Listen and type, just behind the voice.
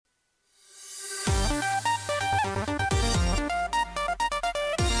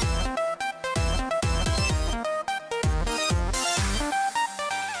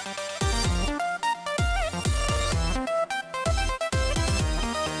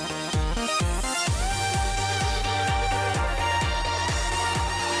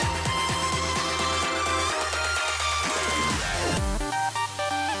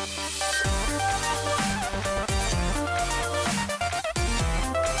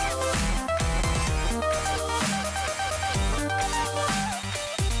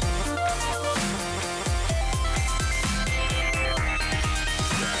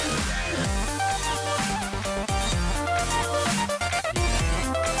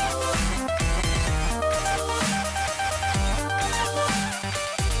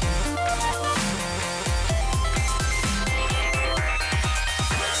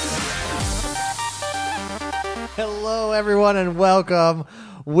Hello, everyone, and welcome.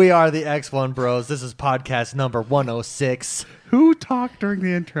 We are the X1 Bros. This is podcast number 106. Who talked during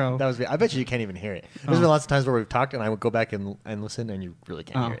the intro? That was me. I bet you can't even hear it. There's been lots of times where we've talked, and I would go back and listen, and you really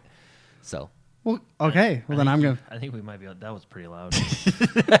can't hear it. So, Well, okay. Well, then I'm going to... I think we might be... That was pretty loud.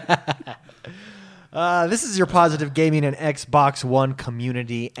 this is your Positive Gaming and Xbox One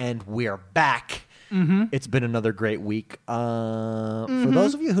community, and we're back. Mm-hmm. It's been another great week. For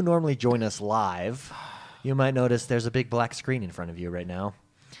those of you who normally join us live, you might notice there's a big black screen in front of you right now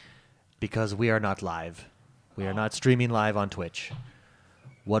because we are not live. We are not streaming live on Twitch.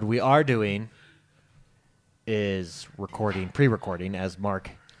 What we are doing is pre-recording, as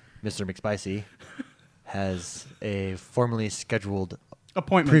Mark, Mr. McSpicy, has a previously scheduled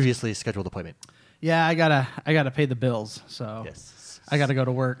appointment. Yeah, I gotta pay the bills, so Yes. I gotta go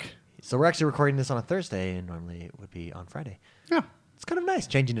to work. So we're actually recording this on a Thursday, and normally it would be on Friday. Yeah. It's kind of nice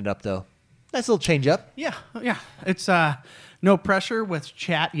changing it up, though. Nice little change up. Yeah. It's no pressure with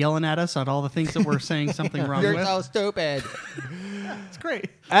chat yelling at us on all the things that we're saying something wrong You're with. so stupid. It's great.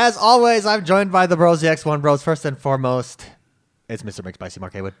 As always, I'm joined by the Bros, the X1 Bros. First and foremost, it's Mr. McSpicy,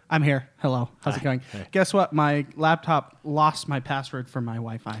 Mark Haywood. I'm here. Hello. How's it going? Hey. Guess what? My laptop lost my password for my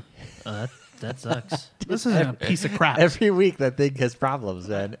Wi-Fi. That sucks. This is a piece of crap. Every week that thing has problems,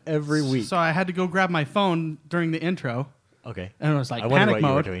 man. Every week. So I had to go grab my phone during the intro. Okay. And it was like I wondered panic what you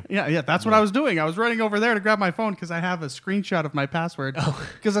were mode. doing. Yeah, that's what I was doing. I was running over there to grab my phone because I have a screenshot of my password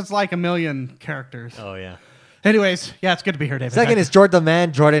because it's like 1 million characters. Oh, yeah. Anyways, yeah, it's good to be here, David. Second is Jordan the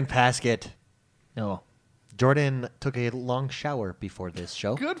Man, Jordan Paskett. No. Jordan took a long shower before this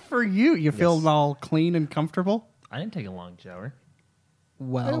show. Good for you. You feel all clean and comfortable? I didn't take a long shower.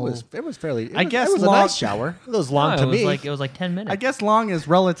 Well, It was fairly. I guess it was a long- nice shower. It was long to me. It was like 10 minutes. I guess long is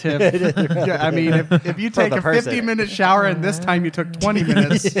relative. Yeah, I mean, if you take the a person. 50-minute shower and this time you took 20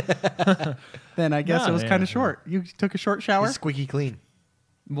 minutes, then I guess No, it was yeah, kind of yeah. short. You took a short shower? He's squeaky clean.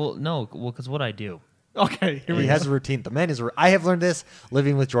 No, because what I do. Okay, here we He go. has a routine. The man is. I have learned this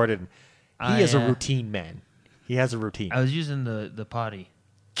living with Jordan. He is a routine man. He has a routine. I was using the potty.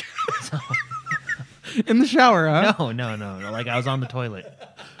 In the shower, huh? No. Like I was on the toilet.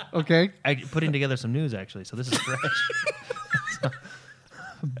 Okay. I putting together some news actually, so this is fresh.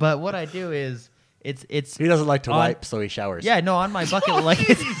 But what I do is it's He doesn't like to on- wipe, so he showers. Yeah, no, on my bucket like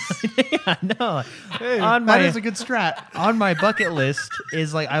yeah, no. On That my is a good strat. on my bucket list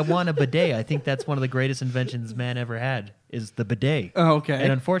is like I want a bidet. I think that's one of the greatest inventions man ever had is the bidet. Oh, okay.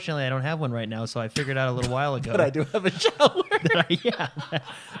 And unfortunately, I don't have one right now, so I figured out a little while ago. But I do have a shower.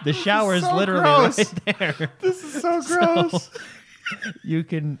 The shower is so literally gross. right there. This is so gross. You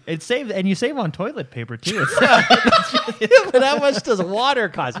can you save on toilet paper too. But how much does water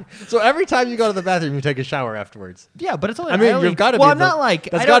cost you? So every time you go to the bathroom, you take a shower afterwards. Yeah, but it's only. I mean, only- you've got to well, be. I'm not like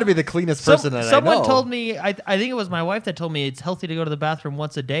that's I got to don't- be the cleanest person that I know. Someone told me. I think it was my wife that told me it's healthy to go to the bathroom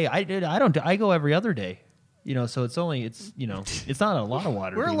once a day. I don't. I go every other day. So it's not a lot of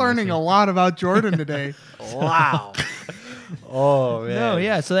water. We're being learning a wasted. lot about Jordan today. Wow. Oh man. No,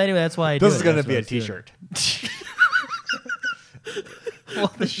 yeah. So anyway, that's why I do This it. is going to That's be what a I was doing. T-shirt.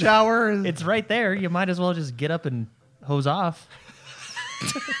 The shower is... It's right there. You might as well just get up and hose off.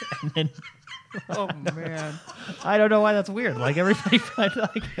 And then, Oh, man. I don't know why that's weird. Like everybody,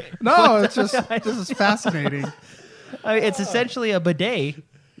 like No, it's just... This is fascinating. I mean, it's essentially a bidet,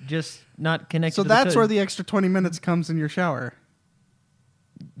 just not connected. So to that's the where the extra 20 minutes comes in your shower.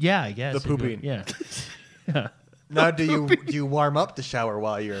 yeah, I guess The pooping. Yeah. Now, do you warm up the shower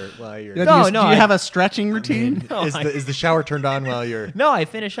while you're? Yeah, No, do you have a stretching routine? No, Is the shower turned on while you're? No, I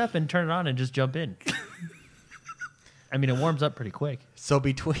finish up and turn it on and just jump in. I mean, it warms up pretty quick. So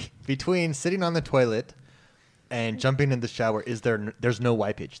between sitting on the toilet and jumping in the shower, there's no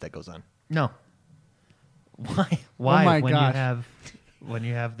wipage that goes on. No. Why? Why? my when gosh.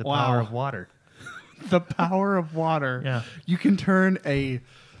 you have the Wow. power of water. The power of water. Yeah. You can turn a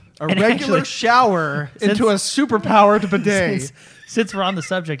And regular actually- shower into a superpowered bidet. Since we're on the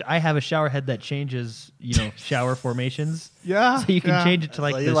subject, I have a shower head that changes, shower formations. Yeah. So you can yeah. change it to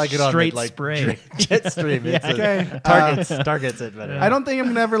like So the you like it on straight the, spray. jet stream. It's Yeah. Okay. targets it better. I don't think I'm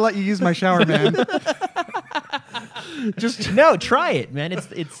going to ever let you use my shower, man. No, try it, man.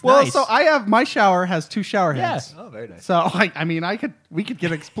 It's Well, nice. so my shower has 2 shower heads. Oh, very nice. So we could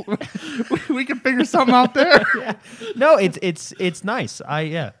get we could figure something out there. No, it's nice.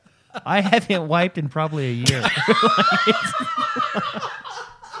 I haven't wiped in probably a year.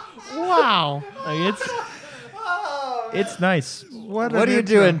 Wow. Like, it's nice. What What an do you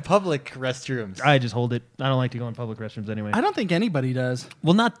intro. do in public restrooms? I just hold it. I don't like to go in public restrooms anyway. I don't think anybody does.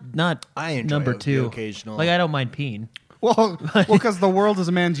 Well, not I enjoy number the 2. occasional. Like I don't mind peeing. Well, because the world is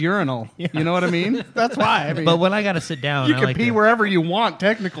a man's urinal. You know what I mean? That's why. I mean, But when I got to sit down, you I can like pee to- wherever you want,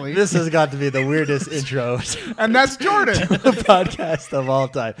 technically. This has got to be the weirdest intro And that's Jordan. the podcast of all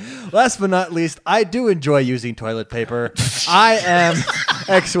time. Last but not least, I do enjoy using toilet paper. I am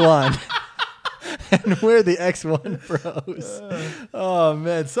X1. And we're the X1 Bros. Oh,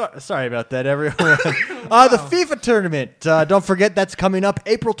 man. Sorry about that, everyone. The FIFA tournament. Don't forget, that's coming up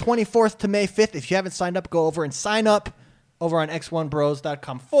April 24th to May 5th. If you haven't signed up, go over and sign up over on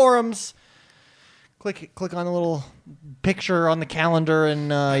x1bros.com forums. Click on the little picture on the calendar, and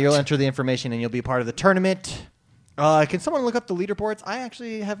you'll enter the information, and you'll be a part of the tournament. Can someone look up the leaderboards? I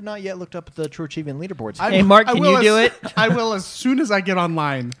actually have not yet looked up the True Achievement leaderboards. Hey, Mark, can you do it? I will as soon as I get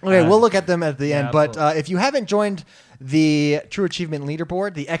online. Okay, we'll look at them at the end. But cool. if you haven't joined the True Achievement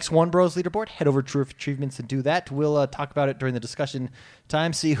leaderboard, the X1 Bros leaderboard, head over to True Achievements and do that. We'll talk about it during the discussion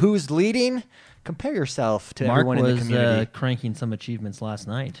time, see who's leading. Compare yourself to Mark everyone in the was community. cranking some achievements last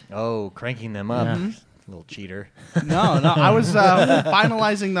night. Oh, cranking them up. Yeah. Little cheater. No, I was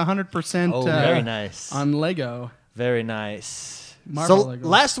finalizing the 100% Oh, very nice. on Lego. Very nice. Marvel So Lego.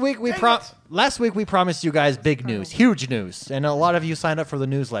 last week we promised you guys big news, huge news, and a lot of you signed up for the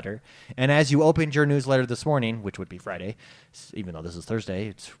newsletter. And as you opened your newsletter this morning, which would be Friday, even though this is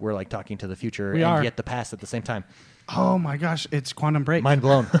Thursday, we're like talking to the future We and are. yet the past at the same time. Oh my gosh, it's Quantum Break. Mind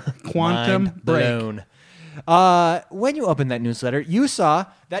blown. Quantum Mind Break. blown. When you opened that newsletter, you saw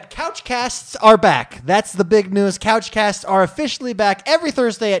that Couchcasts are back. That's the big news. Couchcasts are officially back every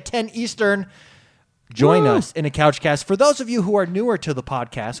Thursday at 10 Eastern. Join us in a Couchcast. For those of you who are newer to the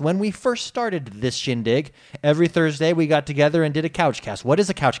podcast, when we first started this shindig, every Thursday we got together and did a Couchcast. What is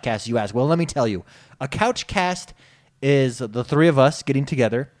a Couchcast, you ask? Well, let me tell you. A Couchcast is the three of us getting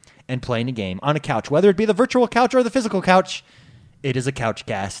together and playing a game on a couch. Whether it be the virtual couch or the physical couch, it is a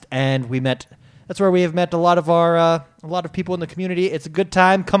Couchcast. And we met... That's where we have met a lot of people in the community. It's a good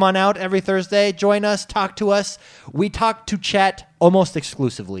time. Come on out every Thursday. Join us. Talk to us. We talk to chat almost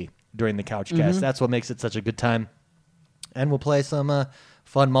exclusively during the Couchcast. That's what makes it such a good time. And we'll play some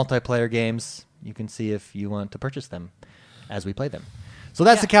fun multiplayer games. You can see if you want to purchase them as we play them. So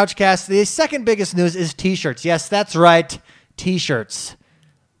that's the Couchcast. The second biggest news is T-shirts. Yes, that's right. T-shirts.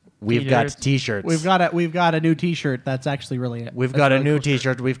 We've got T-shirts. We've got a new T-shirt. That's actually really it. We've That's got a really new cool shirt.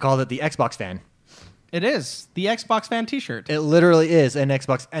 T-shirt. We've called it the Xbox Fan. It is the Xbox Fan T-shirt. It literally is an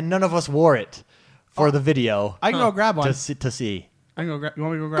Xbox, and none of us wore it for the video I can go grab one. to see. I can go grab. You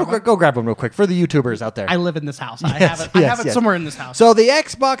want me to go grab one? Go grab one real quick for the YouTubers out there. I live in this house. I Yes, have it. I have yes, it yes. somewhere in this house. So the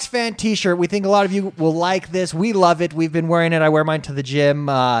Xbox Fan T-shirt, we think a lot of you will like this. We love it. We've been wearing it. I wear mine to the gym.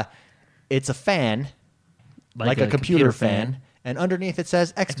 It's a fan, like a computer fan. And underneath it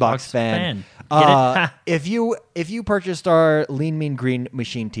says Xbox fan. Get it? If you purchased our Lean Mean Green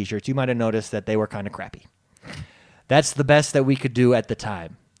Machine T-shirts, you might have noticed that they were kind of crappy. That's the best that we could do at the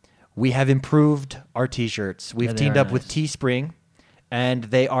time. We have improved our T-shirts. We've Yeah, they teamed are up with nice. Teespring, and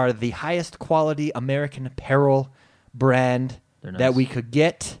they are the highest quality American apparel brand They're that nice. we could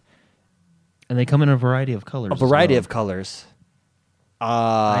get. And they come in a variety of colors. A as variety well. of colors.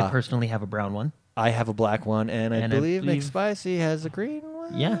 I personally have a brown one. I have a black one, and I And I believe believe- McSpicy has a green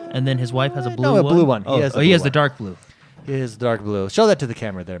one. Yeah, and then his wife has a blue No, one. a blue one. Oh, He has the he blue has the one. dark blue. He is dark blue. Show that to the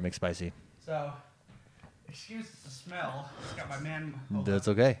camera there, McSpicy. So, excuse the smell. It's got my man. That's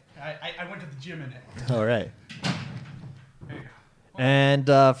okay. I went to the gym in it. All right. There you go. And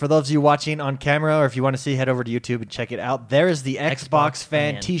for those of you watching on camera, or if you want to see, head over to YouTube and check it out. There is the Xbox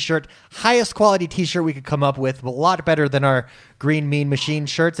Fan Fan. T-shirt. Highest quality T-shirt we could come up with. A lot better than our Green Mean Machine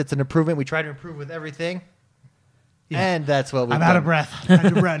shirts. It's an improvement. We try to improve with everything. Yeah. And that's what we've I'm done. out of breath. I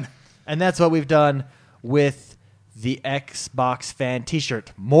had to run. And that's what we've done with the Xbox Fan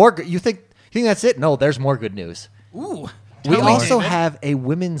T-shirt. More? You think that's it? No, there's more good news. Ooh. We Tell me, also David. have a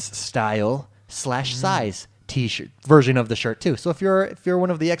women's style / size T-shirt version of the shirt too. So if you're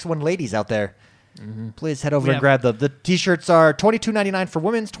one of the X1 ladies out there, please head over We and have- grab them. The T-shirts are $22.99 for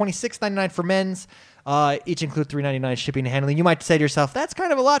women's, $26.99 for men's. Each include $3.99 shipping and handling. You might say to yourself, "That's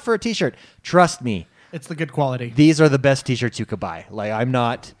kind of a lot for a T-shirt." Trust me, It's the good quality. these are the best T-shirts you could buy. Like I am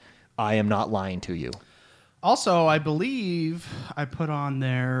not lying to you. Also, I believe I put on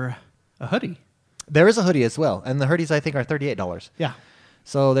there a hoodie. There is a hoodie as well, and the hoodies I think are $38. Yeah.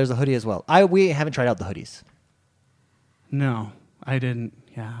 So there's a hoodie as well. We haven't tried out the hoodies. No, I didn't.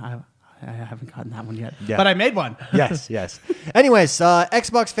 Yeah, I haven't gotten that one yet. Yeah. But I made one. Yes, yes. Anyways,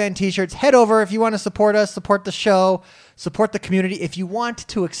 Xbox Fan T-shirts. Head over if you want to support us, support the show, support the community. If you want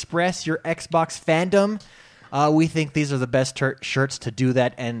to express your Xbox fandom, we think these are the best shirts to do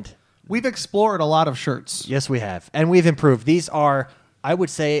that. And We've explored a lot of shirts. yes, we have, and we've improved. These are I would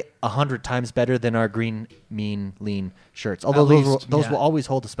say 100 times better than our green, mean, lean shirts. Although least, those yeah. will always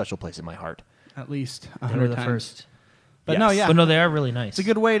hold a special place in my heart. At least They were 100 the times. first. But Yes. no, yeah. But no, they are really nice. It's a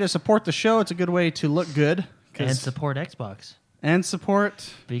good way to support the show. It's a good way to look good. And support Xbox. And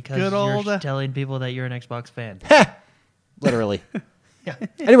support Because good old... you're telling people that you're an Xbox fan. Literally.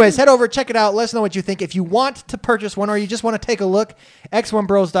 Anyways, head over, check it out. Let us know what you think. If you want to purchase one or you just want to take a look,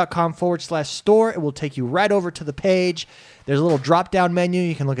 x1bros.com/store. It will take you right over to the page. There's a little drop-down menu.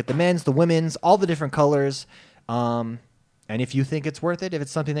 You can look at the men's, the women's, all the different colors. And if you think it's worth it, if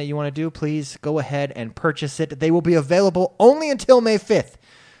it's something that you want to do, please go ahead and purchase it. They will be available only until May 5th.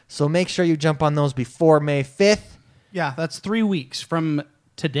 So make sure you jump on those before May 5th. Yeah, that's 3 weeks from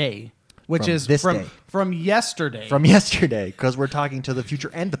today, which From is this from day. from yesterday. From yesterday, because we're talking to the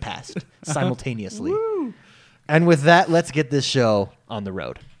future and the past simultaneously. And with that, let's get this show on the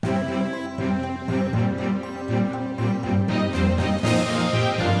road.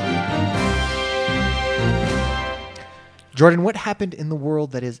 Jordan, what happened in the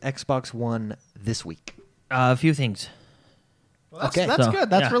world that is Xbox One this week? A few things. That's, Okay. that's So, good.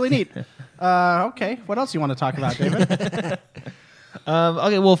 That's yeah. really neat. Okay, what else you want to talk about, David?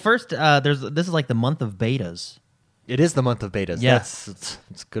 Okay, well, first, this is like the month of betas. It is the month of betas. Yeah. It's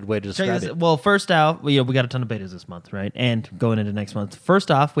a good way to Check describe this- it. Well, first out, we got a ton of betas this month, right? And going into next month. First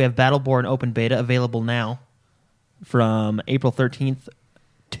off, we have Battleborn open beta available now from April 13th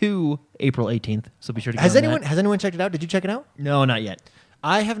to April 18th. So be sure to get Has on anyone checked it out? Did you check it out? that. No, not yet.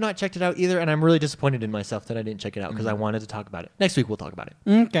 I have not checked it out either, and I'm really disappointed in myself that I didn't check it out because I wanted to talk about it. Next week, we'll talk about it.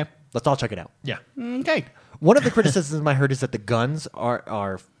 Okay. Let's all check it out. Yeah. Okay. One of the criticisms I heard is that the guns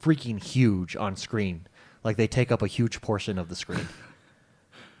are freaking huge on screen. Like, they take up a huge portion of the screen.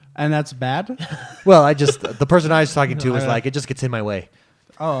 And that's bad? Well, the person I was talking to was like, it just gets in my way.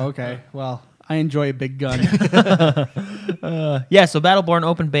 Oh, okay. Well, I enjoy a big gun. Yeah, so Battleborn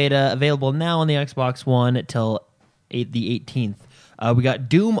open beta available now on the Xbox One until the 18th. We got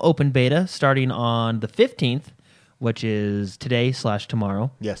Doom open beta starting on the 15th, which is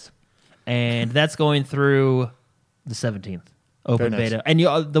today/tomorrow. Yes. And that's going through the 17th. Open Very nice. beta.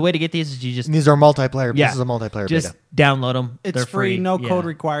 And the way to get these is you just These are multiplayer. yeah, This is a multiplayer just beta. download them. It's They're free, no code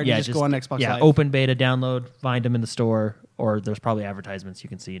required. You just go on Xbox yeah, Live. open beta, download, find them in the store, or there's probably advertisements you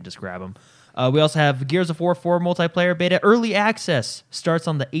can see and just grab them. We also have Gears of War 4 multiplayer beta. Early access starts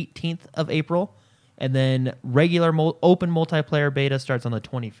on the 18th of April, and then regular open multiplayer beta starts on the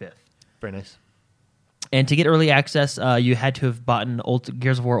 25th. Very nice. And to get early access, you had to have bought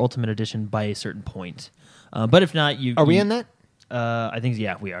Gears of War Ultimate Edition by a certain point. But if not, Are we in that? I think,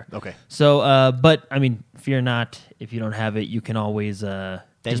 yeah, we are. Okay. So, but I mean, fear not. If you don't have it, you can always just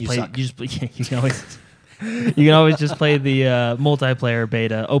you play. suck. You just play, yeah, you can always you can always just play the multiplayer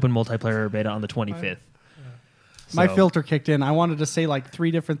beta, open multiplayer beta on the 25th. My So- filter kicked in. I wanted to say like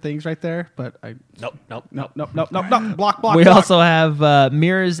 3 different things right there, but I Nope. nope. Block. We block. also have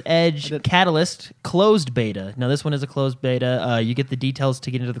Mirror's Edge did- Catalyst closed beta. Now, this one is a closed beta. You get the details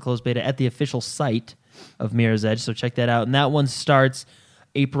to get into the closed beta at the official site of Mirror's Edge, so check that out. And that one starts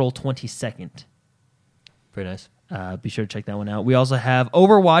April 22nd. Very nice. Be sure to check that one out. We also have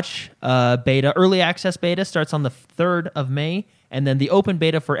Overwatch beta. Early access beta starts on the 3rd of May, and then the open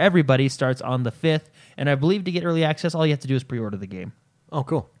beta for everybody starts on the 5th. And I believe to get early access, all you have to do is pre-order the game. Oh,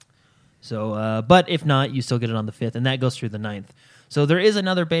 cool. So, but if not, you still get it on the 5th, and that goes through the 9th. So there is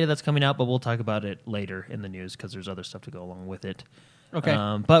another beta that's coming out, but we'll talk about it later in the news because there's other stuff to go along with it. Okay.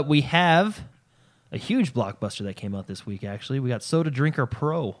 But we have a huge blockbuster that came out this week, actually. We got Soda Drinker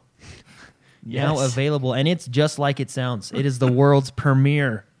Pro now Yes. available, and it's just like it sounds. It is the world's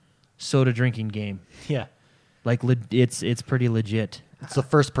premier soda drinking game. Yeah. Like, it's pretty legit. It's the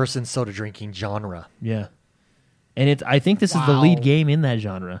first-person soda drinking genre. Yeah. And I think this is the lead Wow. game in that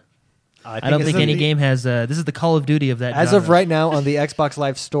genre. I don't it's think the- any game has. This is the Call of Duty of that. As genre. of right now, on the Xbox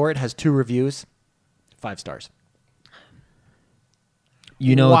Live store, it has 2 reviews, 5 stars.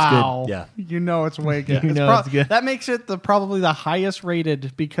 You know wow. it's Yeah. You know it's way good. You know it's good. That makes it probably the highest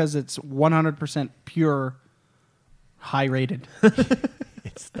rated because it's 100% pure high rated.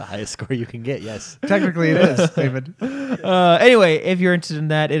 It's the highest score you can get, yes. Technically it is, David. good. Anyway, if you're interested in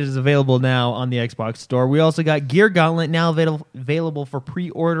that, it is available now on the Xbox store. We also got Gear Gauntlet now available for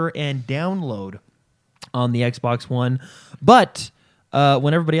pre-order and download on the Xbox One. But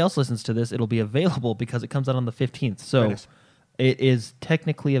when everybody else listens to this, it'll be available because it comes out on the 15th. So Nice. it is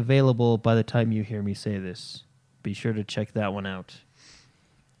technically available by the time you hear me say this. Be sure to check that one out.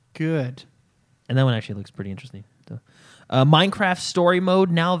 Good. And that one actually looks pretty interesting. So, Minecraft Story Mode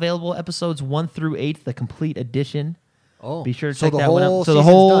now available, episodes 1 through 8, the complete edition. Oh, Be sure to so check the that one whole out. So the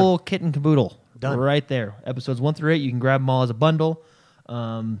season's whole kit and caboodle, Done. right there. Episodes 1 through 8, you can grab them all as a bundle.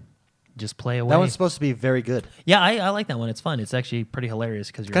 Just play away. That one's supposed to be very good. Yeah, I like that one. It's fun. It's actually pretty hilarious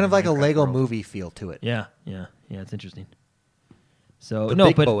because you're Kind in of like a Minecraft Lego world. movie feel to it. Yeah. It's interesting. So The no,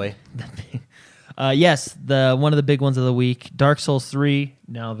 big but boy. yes, the one of the big ones of the week, Dark Souls 3,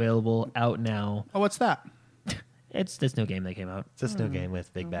 now available, out now. Oh, what's that? It's this new game that came out. It's this new game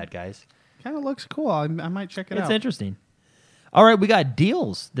with big bad guys. Kind of looks cool. I might check it It's out. interesting. All right, we got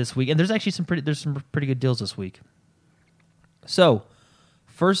deals this week, and there's actually some pretty good deals this week. So,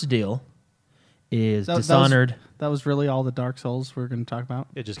 first deal is Dishonored. That was really all the Dark Souls we're going to talk about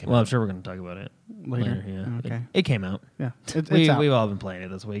It just came Well, I'm out. sure we're going to talk about it later. yeah. Okay. It came out. Yeah. It's We've out. all been playing it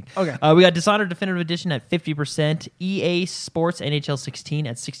this week. Okay. We got Dishonored Definitive Edition at 50%, EA Sports NHL 16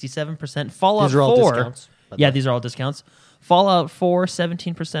 at 67%, Fallout These are all 4. discounts, by the Yeah, way. these are all discounts. Fallout 4,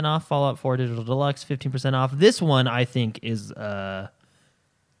 17% off. Fallout 4 Digital Deluxe, 15% off. This one, I think, is... I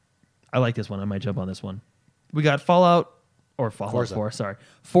like this one. I might jump on this one. We got Fallout 4, sorry.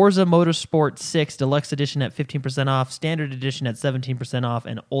 Forza Motorsport 6 Deluxe Edition at 15% off, Standard Edition at 17% off,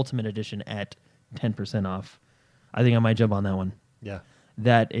 and Ultimate Edition at 10% off. I think I might jump on that one. Yeah.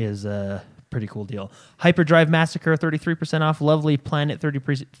 That is a pretty cool deal. Hyperdrive Massacre 33% off, Lovely Planet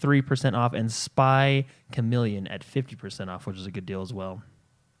 33% off, and Spy Chameleon at 50% off, which is a good deal as well.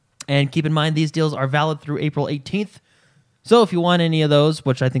 And keep in mind, these deals are valid through April 18th. So if you want any of those,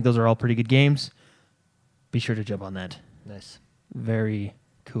 which I think those are all pretty good games, be sure to jump on that. Nice. Very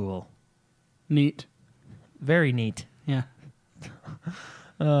cool. Neat. Very neat. Yeah.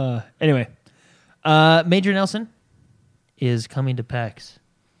 Anyway, Major Nelson is coming to PAX.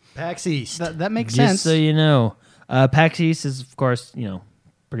 PAX East. That makes Just sense. so you know, PAX East is, of course,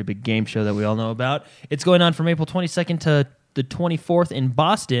 pretty big game show that we all know about. It's going on from April 22nd to the 24th in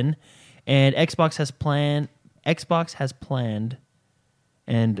Boston, and Xbox has planned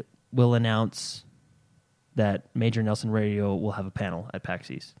and will announce that Major Nelson Radio will have a panel at PAX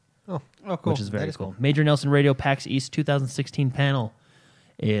East, Oh, cool. which is very That is cool. Major Nelson Radio PAX East 2016 panel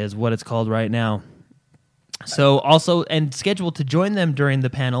is what it's called right now. So also, and scheduled to join them during the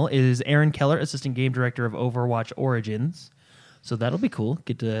panel is Aaron Keller, Assistant Game Director of Overwatch Origins. So that'll be cool.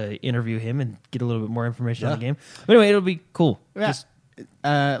 Get to interview him and get a little bit more information on the game. But anyway, it'll be cool. Yeah. Just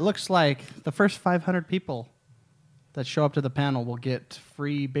It looks like the first 500 people that show up to the panel will get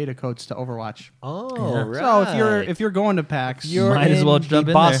free beta codes to Overwatch. Oh, Yeah. right. So if you're going to PAX, you're Might as well in jump the in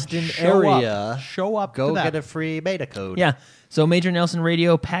there. Boston Show up. area, Show up Go to that. get a free beta code. yeah. So Major Nelson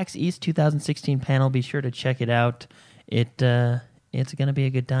Radio PAX East 2016 panel. Be sure to check it out. It's going to be a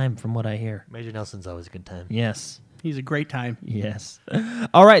good time, from what I hear. Major Nelson's always a good time. Yes. He's a great time. Yes.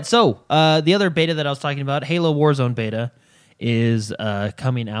 All right. So the other beta that I was talking about, Halo Warzone beta, is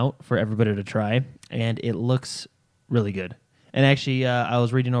coming out for everybody to try, and it looks really good. And actually, I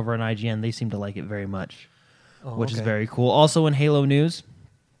was reading over on IGN; they seem to like it very much, which is okay. very cool. Also, in Halo news,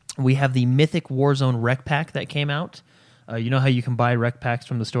 we have the Mythic Warzone Rec Pack that came out. You know how you can buy rec packs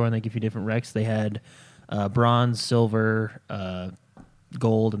from the store and they give you different recs? They had bronze, silver,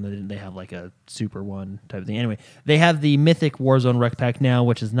 gold, and then they have like a super one type of thing. Anyway, they have the Mythic Warzone Rec Pack now,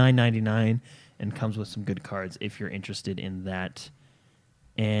 which is $9.99 and comes with some good cards if you're interested in that.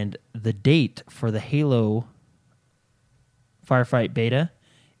 And the date for the Halo Firefight beta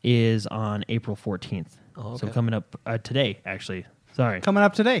is on April 14th. Oh, So okay. coming up today, actually. Sorry. Coming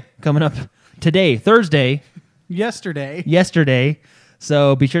up today. Coming up today, Thursday, Yesterday.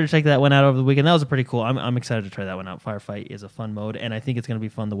 So be sure to check that one out over the weekend. That was a pretty cool. I'm excited to try that one out. Firefight is a fun mode, and I think it's going to be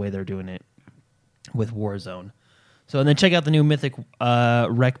fun the way they're doing it with Warzone. So and then check out the new Mythic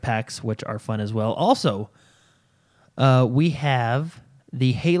rec packs, which are fun as well. Also, we have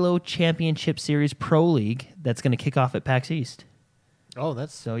the Halo Championship Series Pro League that's going to kick off at PAX East. Oh,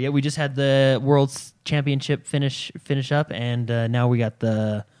 that's So yeah, we just had the World Championship finish up, and now we got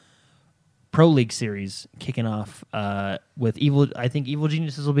the Pro League series kicking off with Evil. I think Evil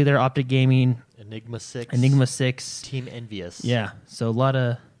Geniuses will be there. Optic Gaming, Enigma 6. Enigma 6. Team Envious. Yeah, so a lot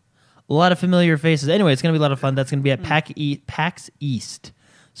of familiar faces. Anyway, it's gonna be a lot of fun. That's gonna be at PAX East.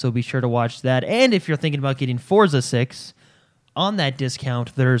 So be sure to watch that. And if you're thinking about getting Forza 6 on that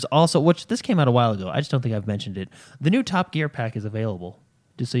discount, there's also, which this came out a while ago. I just don't think I've mentioned it. The new Top Gear pack is available.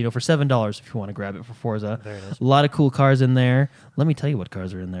 Just so you know, for $7 if you want to grab it for Forza. Very nice. A lot of cool cars in there. Let me tell you what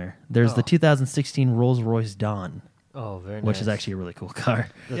cars are in there. There's the Oh. 2016 Rolls-Royce Dawn, Oh, very nice. which is actually a really cool car.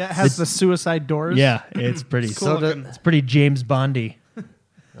 Yeah, it has the suicide doors. Yeah, it's pretty. It's cool looking. It's pretty James Bondy.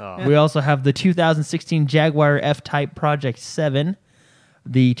 Oh. We also have the 2016 Jaguar F-Type Project 7,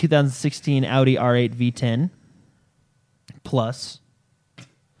 the 2016 Audi R8 V10 Plus,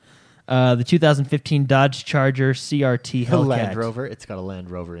 The 2015 Dodge Charger CRT The Hellcat. Land Rover. It's got a Land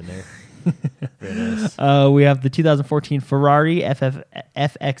Rover in there. Very nice. We have the 2014 Ferrari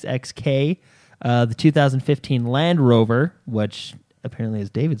FXXK, the 2015 Land Rover, which apparently is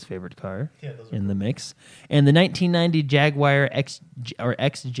David's favorite car in the mix, and the 1990 Jaguar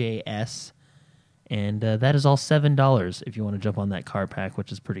XJS, and that is all $7 if you want to jump on that car pack,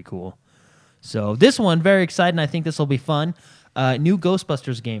 which is pretty cool. So this one, very exciting. I think this will be fun. New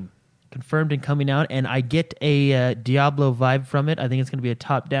Ghostbusters game. Confirmed and coming out, and I get a Diablo vibe from it. I think it's going to be a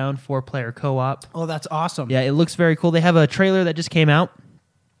top-down 4-player co-op. Oh, that's awesome. Yeah, it looks very cool. They have a trailer that just came out.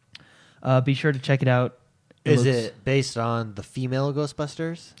 Be sure to check it out. Is it based on the female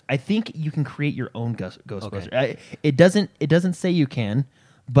Ghostbusters? I think you can create your own Ghostbuster. Okay. It doesn't say you can,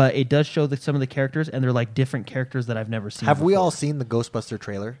 but it does show some of the characters, and they're like different characters that I've never seen. Have we before. all seen the Ghostbuster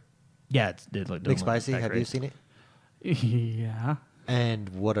trailer? Yeah, it doesn't Big look Spicy, that have great. you seen it? Yeah. And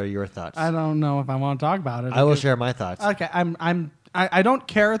what are your thoughts? I don't know if I want to talk about it. I will because- share my thoughts. Okay, I don't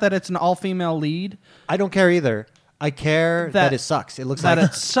care that it's an all-female lead. I don't care either. I care that it sucks. It looks that like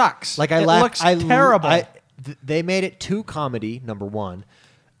it sucks. like I it laughed. looks terrible. They made it too comedy. Number one.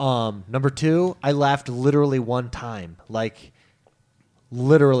 Number two, I laughed literally one time. Like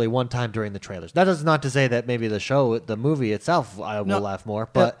literally one time during the trailers. That is not to say that maybe the movie itself, I will laugh more.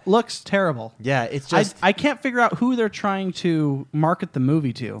 But it looks terrible. yeah, it's just I can't figure out who they're trying to market the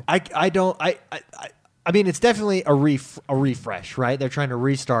movie to. I mean, it's definitely a refresh, right? They're trying to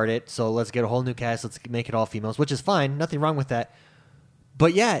restart it, so let's get a whole new cast. Let's make it all females, which is fine. Nothing wrong with that.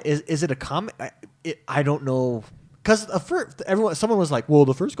 But yeah, is it a comedy? I don't know, because someone was like, "Well,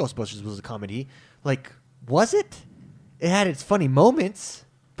 the first Ghostbusters was a comedy." Like, was it? It had its funny moments,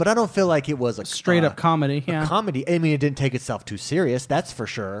 but I don't feel like it was a Straight up comedy. a Yeah. comedy. I mean, it didn't take itself too serious, that's for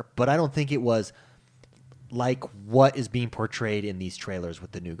sure. But I don't think it was like what is being portrayed in these trailers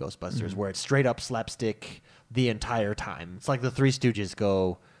with the new Ghostbusters, where it's straight up slapstick the entire time. It's like the Three Stooges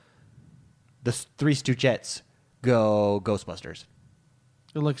go Ghostbusters.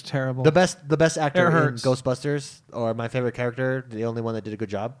 It looks terrible. The best actor It in hurts. Ghostbusters, or my favorite character, the only one that did a good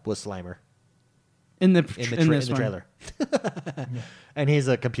job, was Slimer in the in this the one. trailer. And he's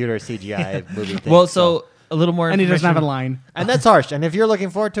a computer CGI movie thing. Well, so a little more And he doesn't have a information. line. And that's harsh. And if you're looking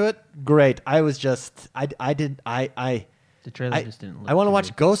forward to it, great. I was just The trailer just didn't look I want to too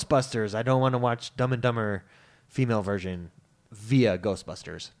watch Ghostbusters. I don't want to watch Dumb and Dumber female version via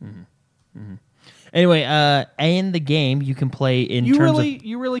Ghostbusters. Anyway, in the game you can play in You terms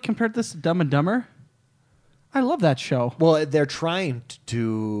you really compared this to Dumb and Dumber? I love that show. Well, they're trying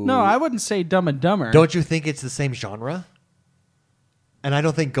to. No, I wouldn't say Dumb and Dumber. Don't you think it's the same genre? And I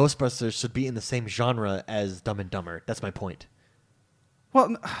don't think Ghostbusters should be in the same genre as Dumb and Dumber. That's my point.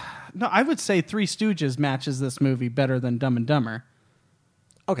 Well, no, I would say Three Stooges matches this movie better than Dumb and Dumber.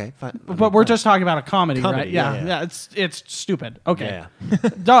 Okay, fine. I mean, But we're fine. just talking about a comedy, Comedy, right? yeah, yeah. It's stupid. Okay. Yeah,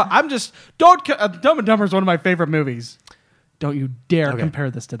 Dumb and Dumber is one of my favorite movies. Don't you dare Okay. compare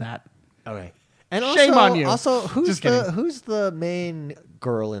this to that. Okay. And Shame also, on you. Also, Just kidding. who's the main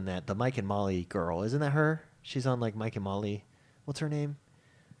girl in that? The Mike and Molly girl, isn't that her? She's on like Mike and Molly. What's her name?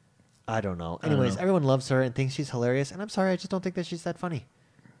 I don't know. I don't Anyways, know. everyone loves her and thinks she's hilarious, and I'm sorry, I just don't think that she's that funny.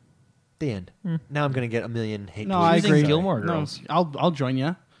 The end. Now I'm gonna get a million hate. No, tweets. I Who's in agree. Gilmore No, Girls? I'll join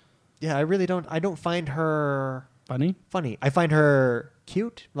you. Yeah, I really don't. I don't find her Funny. funny. I find her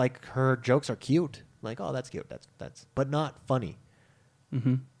cute. Like her jokes are cute. Like, oh, that's cute. That's, but not funny.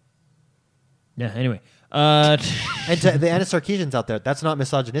 Yeah. Anyway, And to the Anna Sarkeesians out there, that's not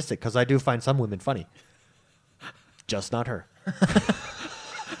misogynistic because I do find some women funny. Just not her.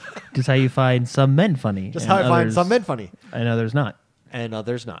 just how you find some men funny. Just and how I find others- some men funny and others not. and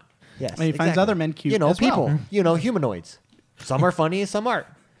others not. Yes, And he finds other men cute You know, as well. people. You know, humanoids. Some are funny, some aren't.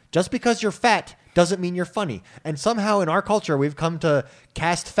 Just because you're fat doesn't mean you're funny. And somehow in our culture, we've come to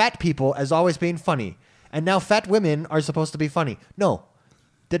cast fat people as always being funny. And now fat women are supposed to be funny. No,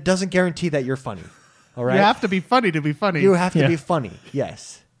 that doesn't guarantee that you're funny. All right? You have to be funny to be funny. You have to Yeah. be funny.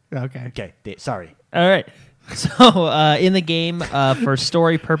 Yes. Okay. Okay. Sorry. All right. So in the game, for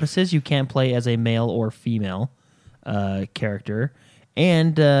story purposes, you can play as a male or female character,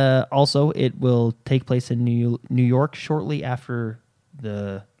 and also it will take place in New York shortly after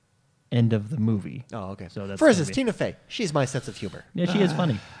the end of the movie. Oh, okay. So that's For instance, gonna be- Tina Fey. She's my sense of humor. Yeah, she is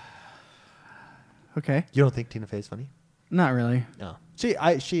funny. Okay. You don't think Tina Fey is funny? Not really. No. She's right.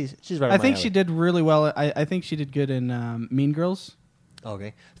 I up my think alley. she did really well. I think she did good in Mean Girls.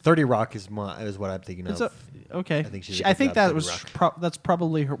 Okay. 30 Rock is what I'm thinking It's of. okay. I think she's a I good think job, that 30 was Rock. that's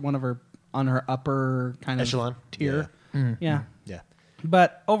probably one of her on her upper kind of Echelon? tier. Mm. Yeah. Yeah.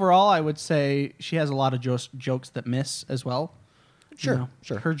 But overall, I would say she has a lot of jokes that miss as well. Sure,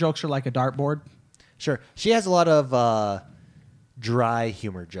 sure. Her jokes are like a dartboard. Sure. She has a lot of dry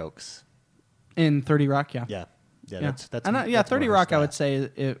humor jokes. In 30 Rock, yeah. Yeah. Yeah, Yeah. that's And, that's 30 more her Rock, I would style.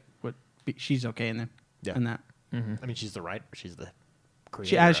 say it would be, she's okay in, Yeah. in that. I mean, she's the writer. She's the creator.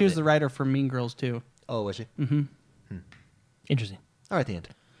 She of was it. the writer for Mean Girls, too. Oh, was she? Interesting. All right, the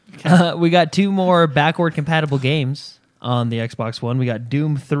end. We got 2 more backward compatible games on the Xbox One. We got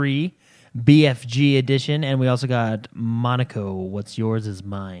Doom 3 BFG edition, and we also got Monaco. What's yours is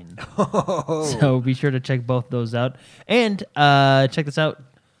mine. So be sure to check both those out. And check this out.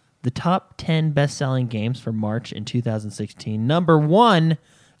 The top 10 best-selling games for March in 2016. Number 1,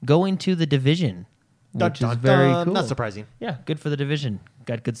 going to The Division, which is very cool. Not surprising. Yeah, good for The Division.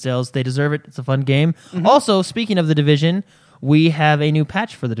 Got good sales. They deserve it. It's a fun game. Also, speaking of The Division, we have a new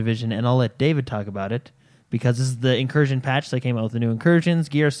patch for The Division, and I'll let David talk about it because this is the Incursion patch. They came out with the new Incursions,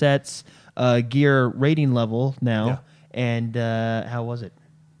 gear sets, gear rating level now. Yeah. And how was it?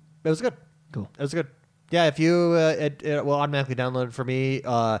 It was good. Cool. It was good. Yeah, if you it will automatically download it for me. If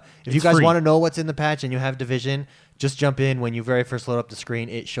you It's guys free. want to know what's in the patch and you have Division, just jump in. When you very first load up the screen,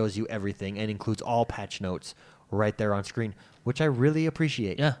 it shows you everything and includes all patch notes right there on screen, which I really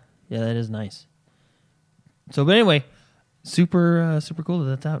appreciate. Yeah, that is nice. So, but anyway, super cool that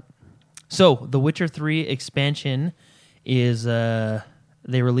that's out. So, The Witcher 3 expansion is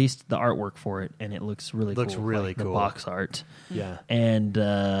they released the artwork for it, and it looks really Looks cool. really like cool. The box art, Yeah. and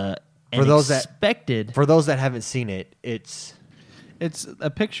For those that- expected, For those that haven't seen it, it's It's a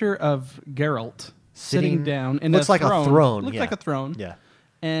picture of Geralt sitting Sitting- down in looks a like a throne. throne, Looks yeah. like a throne. yeah,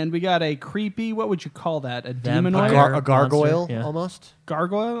 And we got a creepy, what would you call that? A Vampire. demonoid? a gargoyle monster, yeah. almost.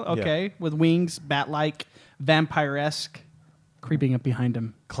 Gargoyle? Okay. With wings, bat-like, vampire-esque, creeping up behind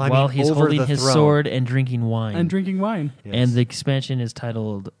him. Climbing while he's over holding the his throne. sword and drinking wine. And drinking wine. Yes. And the expansion is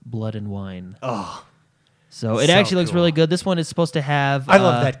titled Blood and Wine. Oh, So it So actually looks cool. really good. This one is supposed to have I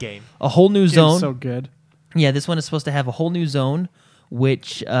love that game. a whole new It's zone. so good. Yeah, this one is supposed to have a whole new zone,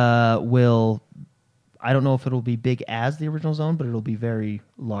 which will, I don't know if it'll be big as the original zone, but it'll be very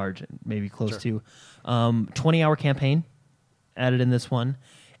large, maybe close to 20-hour campaign added in this one.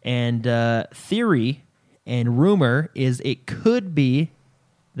 And theory and rumor is it could be,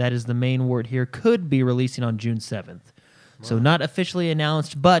 that is the main word here, could be releasing on June 7th. So not officially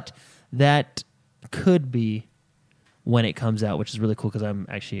announced, but that could be when it comes out, which is really cool because I'm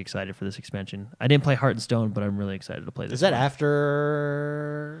actually excited for this expansion. I didn't play Heart and Stone, but I'm really excited to play this. Is that one.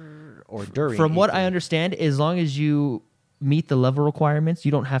 after or during? From what E3? I understand, as long as you meet the level requirements,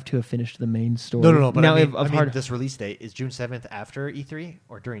 you don't have to have finished the main story. No. But now, I mean, if Heart, this release date is June 7th after E3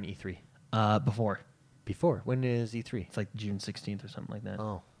 or during E3? before. Before. When is E3? It's like June 16th or something like that.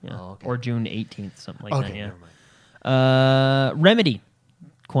 Oh. Yeah. Oh, okay. Or June 18th, something like Okay, that. Yeah. never mind. Remedy.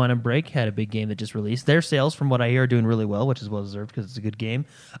 Quantum Break had a big game that just released. Their sales, from what I hear, are doing really well, which is well deserved because it's a good game.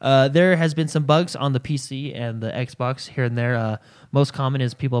 There has been some bugs on the PC and the Xbox here and there. Most common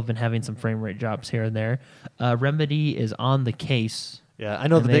is people have been having some frame rate drops here and there. Remedy is on the case. Yeah, I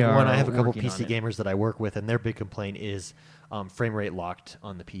know and the they big one. I are have a couple working on PC it. gamers that I work with, and their big complaint is frame rate locked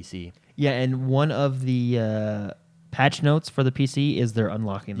on the PC. Yeah, and one of the patch notes for the PC is they're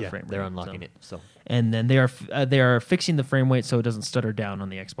unlocking the frame rate. they're unlocking so. it. So And then they are fixing the frame rate so it doesn't stutter down on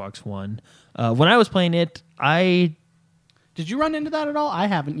the Xbox One. When I was playing it, I Did you run into that at all? I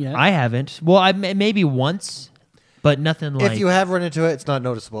haven't yet. haven't. Well, maybe once, but nothing like. if you have run into it, it's not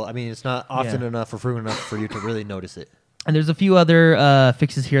noticeable. I mean, it's not often Yeah. enough or frequent enough for you to really notice it. And there's a few other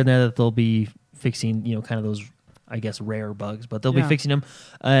fixes here and there that they'll be fixing. You know, kind of those, I guess, rare bugs, but they'll be Yeah. fixing them,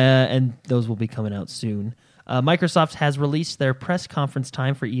 and those will be coming out soon. Microsoft has released their press conference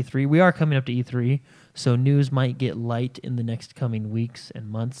time for E3. We are coming up to E3, so news might get light in the next coming weeks and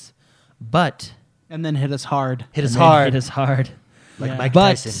months. But and then hit us hard. Hit us and then hard, Hit us hard. like Yeah. Mike But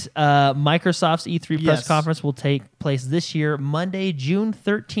Tyson. Microsoft's E3 press Yes. conference will take place this year, Monday, June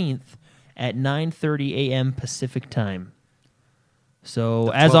 13th at 9:30 a.m. Pacific time. So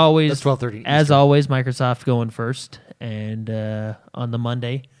That's as 12 always, that's 12:30 as Eastern. always, Microsoft going first, and on the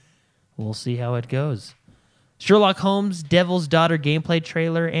Monday, we'll see how it goes. Sherlock Holmes: Devil's Daughter gameplay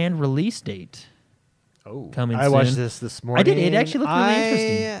trailer and release date. Oh, coming I watched soon. this morning. I did. It actually looked really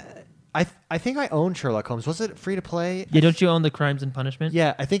interesting. I think I own Sherlock Holmes. Was it free to play? Yeah, don't you own the Crimes and Punishment?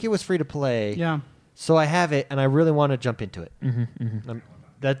 Yeah, I think it was free to play. Yeah. So I have it, and I really want to jump into it.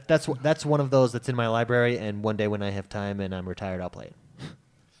 That's one of those that's in my library, and one day when I have time and I'm retired, I'll play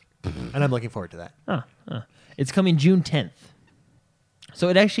it. And I'm looking forward to that. It's coming June 10th. So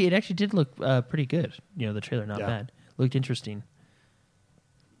it actually did look pretty good. You know, the trailer not Yeah. bad. Looked interesting.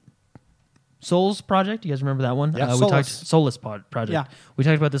 Souls project. You guys remember that one? Yeah, we Solus. talked Solus project. Yeah. We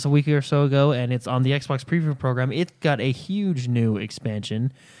talked about this a week or so ago, and it's on the Xbox preview program. It got a huge new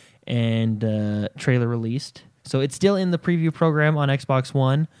expansion and trailer released. So it's still in the preview program on Xbox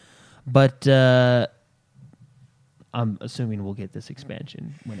One, but I'm assuming we'll get this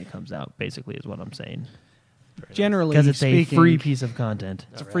expansion when it comes out, basically, is what I'm saying. Generally Because it's speaking, a free piece of content.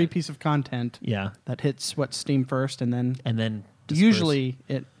 It's a free piece of content Yeah. that hits Steam first, and then And then disperse. usually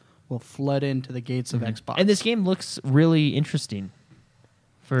it will flood into the gates of Xbox. And this game looks really interesting.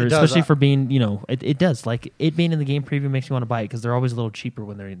 It does, Especially for being, it does. Like, it being in the game preview makes you want to buy it because they're always a little cheaper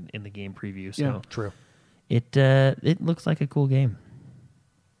when they're in the game preview. So Yeah. True. it looks like a cool game.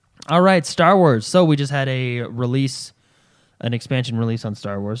 All right, Star Wars. So we just had an expansion release on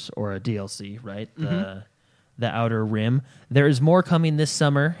Star Wars, or a DLC, right? The Outer Rim. There is more coming this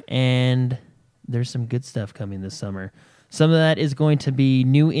summer, and there's some good stuff coming this summer. Some of that is going to be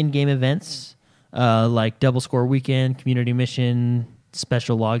new in-game events, like Double Score Weekend, Community Mission,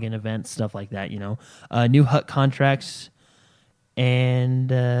 special login events, stuff like that, New HUT contracts,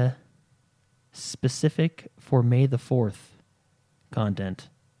 and specific for May the 4th content.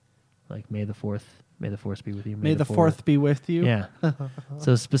 Like May the 4th. May the 4th be with you. May the 4th be with you. Yeah.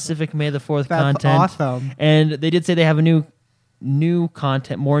 So specific May the 4th That's content. awesome. And they did say they have a new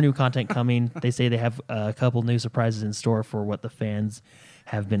content, more new content coming. They say they have a couple new surprises in store for what the fans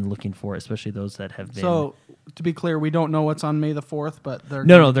have been looking for, especially those that have been. So, to be clear, we don't know what's on May the 4th, but they're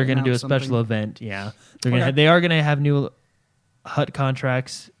they're going to do a announce special something. event. Yeah, Okay. they are going to have new HUT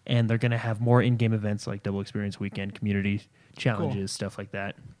contracts, and they're going to have more in-game events like Double Experience Weekend, community challenges, stuff like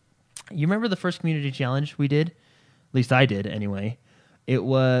that. You remember the first community challenge we did? At least I did, anyway. It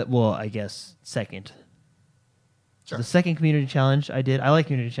was, I guess, second. Sure. The second community challenge I did, I like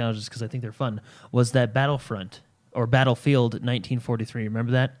community challenges because I think they're fun, was that Battlefront, or Battlefield 1943.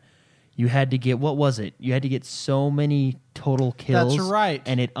 Remember that? You had to get, what was it? You had to get so many total kills. That's right.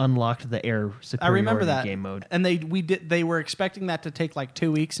 And it unlocked the air I superiority remember that game mode. and they were expecting that to take like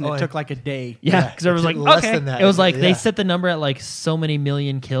 2 weeks, and Oh, it yeah. took like a day. Yeah, because it was like, took less okay. than that. It was like they Yeah. set the number at like so many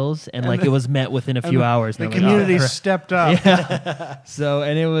million kills, and like the- it was met within a few hours. The And they're like, community oh, crap. stepped up. So,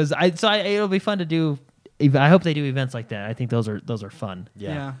 and it was, it'll be fun to do. I hope they do events like that. I think those are fun.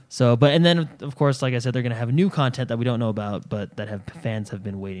 Yeah. So, and then of course, like I said, they're going to have new content that we don't know about, but that fans have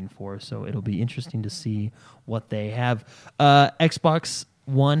been waiting for. So it'll be interesting to see what they have. Xbox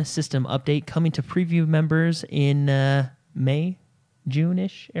One system update coming to preview members in May,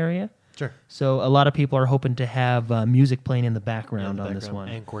 June-ish area. Sure. So a lot of people are hoping to have music playing in the background on this one.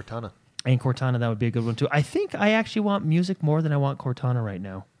 And Cortana. And Cortana, that would be a good one too. I think I actually want music more than I want Cortana right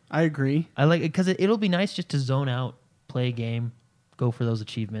now. I agree. I like it because it'll be nice just to zone out, play a game, go for those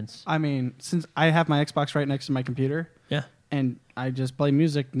achievements. I mean, since I have my Xbox right next to my computer, Yeah. and I just play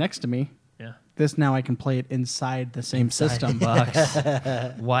music next to me, Yeah. this now I can play it inside the same system. Box.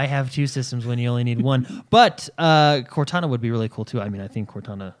 Why have two systems when you only need one? But Cortana would be really cool too. I mean, I think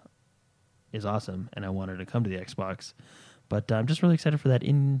Cortana is awesome, and I want her to come to the Xbox. But I'm just really excited for that.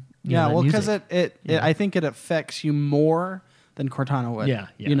 Yeah, well, because music. I think it affects you more than Cortana would. Yeah.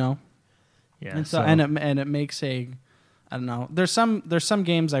 You know, Yeah. and so and it makes I don't know. There's some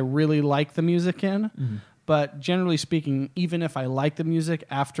games I really like the music in, Mm-hmm. but generally speaking, even if I like the music,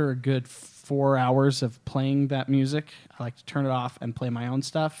 after a good 4 hours of playing that music, I like to turn it off and play my own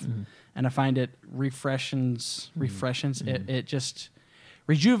stuff, Mm-hmm. and I find it refreshes. It just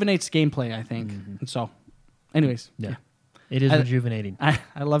rejuvenates gameplay, I think. And so, anyways, yeah. It is I- rejuvenating. I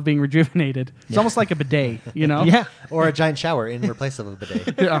love being rejuvenated. It's almost like a bidet, you know? Yeah. Or a giant shower in replace of a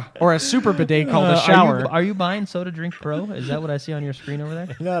bidet. Yeah. Or a super bidet called a Are shower. you buying Soda Drink Pro? Is that what I see on your screen over there?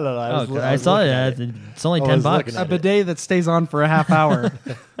 No. I saw it. It's only I $10. was looking A at it. bidet that stays on for a half hour.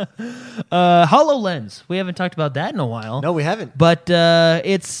 HoloLens. We haven't talked about that in a while. No, we haven't. But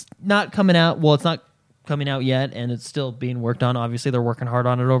it's not coming out. Well, it's not coming out yet, and it's still being worked on. Obviously, they're working hard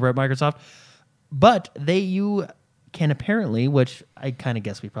on it over at Microsoft. But you can apparently, which I kind of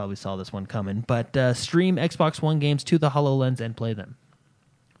guess we probably saw this one coming, but stream Xbox One games to the HoloLens and play them.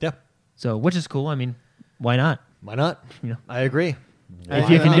 Yeah. So, which is cool. I mean, why not? Why not? You know, I agree. if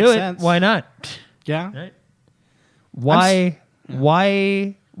you can Makes do it, sense. why not? Yeah. Right? Why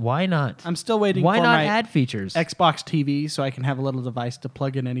not? I'm still waiting Why for not my add features? Xbox TV so I can have a little device to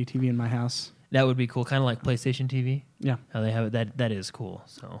plug in any TV in my house. That would be cool, kind of like PlayStation TV. Yeah. How they have it. That is cool.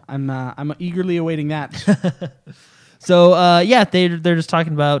 So. I'm eagerly awaiting that. So they're just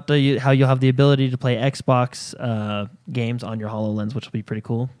talking about how you'll have the ability to play Xbox games on your HoloLens, which will be pretty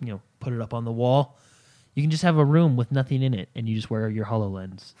cool. You know, put it up on the wall. You can just have a room with nothing in it, and you just wear your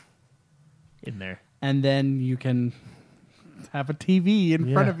HoloLens in there. And then you can have a TV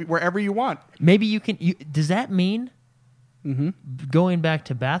in front of you wherever you want. Maybe you can. Does that mean, Mm-hmm. going back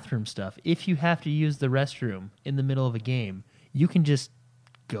to bathroom stuff, if you have to use the restroom in the middle of a game, you can just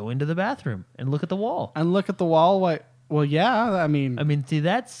go into the bathroom and look at the wall? And look at the wall. Well, yeah. I mean, See,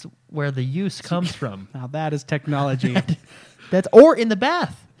 that's where the use comes from. now that is technology. Or in the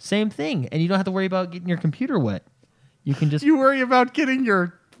bath, same thing, and you don't have to worry about getting your computer wet. You can just. You worry about getting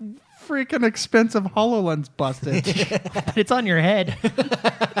your freaking expensive HoloLens busted. But it's on your head.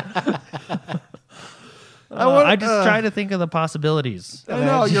 I'm just trying to think of the possibilities. I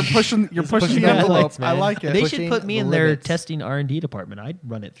know you're pushing the pushing the envelope. limits, man. I like it. They Pushing should put me the in their limits. testing R&D department. I'd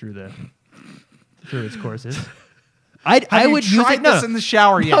run it through its courses. Have I you would use tried it. this in the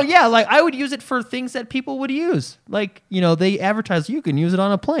shower yet? Oh yeah, like I would use it for things that people would use. Like, they advertise you can use it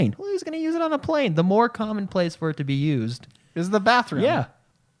on a plane. Well, who's going to use it on a plane? The more common place for it to be used. Is the bathroom? Yeah.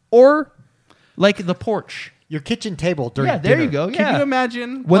 Or like the porch. Your kitchen table during Yeah, there dinner. you go. Can Yeah. you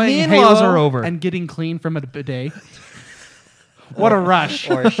imagine When the playing in-laws Halo are over. and getting clean from a bidet? What a rush!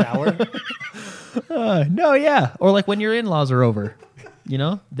 Or a shower. No, yeah. Or like when your in-laws are over.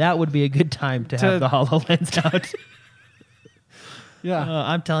 That would be a good time to have the HoloLens out. Yeah,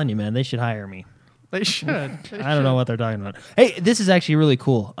 I'm telling you, man, they should hire me. they should. I don't know what they're talking about. Hey, this is actually really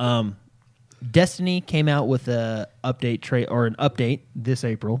cool. Destiny came out with an update this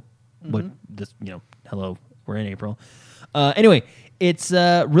April. What this hello, we're in April. Anyway, it's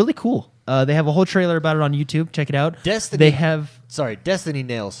really cool. They have a whole trailer about it on YouTube. Check it out. Destiny- They have. Sorry, Destiny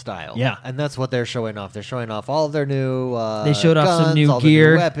Nails style. Yeah. And that's what they're showing off. They're showing off all of their new They showed off some guns, new all the new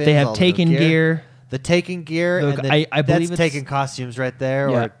gear. weapons, They have all the new Taken gear. The Taken gear. Look, and then I believe that's it's- Taken costumes right there.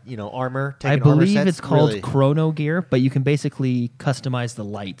 Yeah. Or, armor. I Taken armor believe sets. it's called Really. Chrono Gear, but you can basically customize the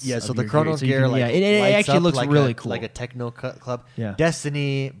lights. Yeah, of so the your Chrono So you gear, can- like, yeah, it lights actually up looks like really a, cool. like a techno club. Yeah.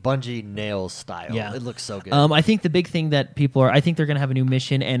 Destiny Bungie Nails style. Yeah. It looks so good. I think the big thing that people I think they're going to have a new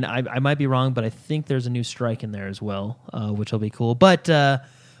mission, and I might be wrong, but I think there's a new strike in there as well, which will be cool. But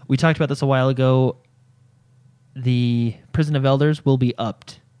we talked about this a while ago. The Prison of Elders will be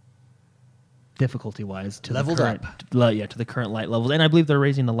upped difficulty-wise to Leveled the current, to the current light levels, and I believe they're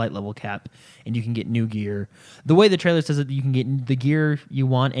raising the light level cap, and you can get new gear. The way the trailer says it, you can get the gear you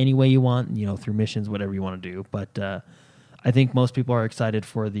want any way you want, through missions, whatever you want to do. But I think most people are excited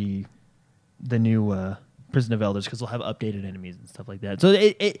for the new Prison of Elders because they'll have updated enemies and stuff like that. So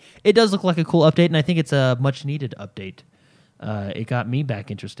it does look like a cool update, and I think it's a much needed update. It got me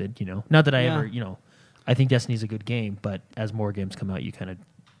back interested. Not that I Yeah. ever I think Destiny's a good game, but as more games come out, you kind of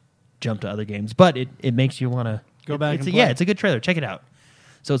jump to other games. But it makes you want to Go back it's and yeah, play. it's a good trailer. Check it out.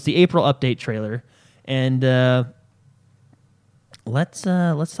 So it's the April update trailer, and let's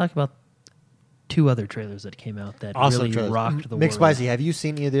talk about two other trailers that came out that awesome really trailers. rocked the Mick world. Spicy, have you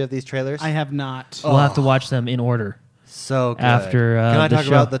seen either of these trailers? I have not. We'll have to watch them in order. So good. After, Can I the talk show.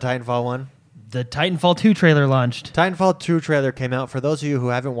 about the Titanfall one? The Titanfall 2 trailer launched. Titanfall 2 trailer came out. For those of you who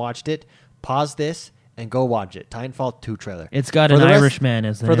haven't watched it, pause this and go watch it. Titanfall 2 trailer. It's got For an the rest- Irishman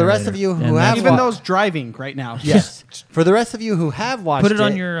as the for the rest narrator. of you who And have that's Even why- those driving right now. Yes. For the rest of you who have watched Put it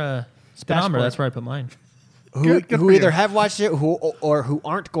on your speedometer. Dashboard. That's where I put mine. who Good who for either you. have watched it or who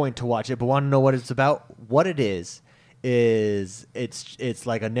aren't going to watch it but want to know what it's about. What it is it's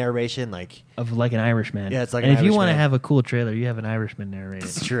like a narration, like Of like an Irishman. Yeah, it's like and an if you want to Irishman. have a cool trailer, you have an Irishman narrated.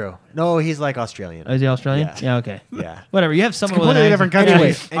 it's true. No, he's like Australian. Oh, is he Australian? Yeah. Yeah, okay. Yeah. Whatever. You have someone with completely an different accent. country.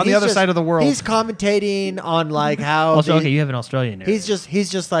 Anyway, And On the he's other side of the world. He's commentating on like how also, the- okay, you have an Australian narrator. he's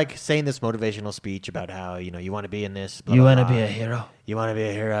just like saying this motivational speech about how you want to be in this. Blah, You blah, want to blah. be a hero? You want to be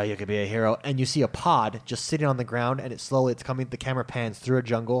a hero. You could be a hero. And you see a pod just sitting on the ground, and it's coming. The camera pans through a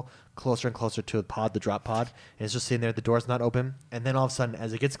jungle, closer and closer to the pod, the drop pod, and it's just sitting there. The door's not open, and then all of a sudden,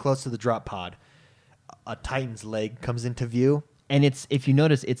 as it gets close to the drop pod, a Titan's leg comes into view. And it's if you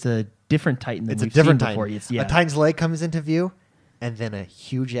notice, it's a different Titan than It's a we've different seen Titan. before. It's, yeah. A Titan's leg comes into view, and then a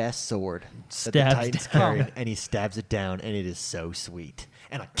huge ass sword that the Stabs Titan's down. carrying, and he stabs it down, and it is so sweet.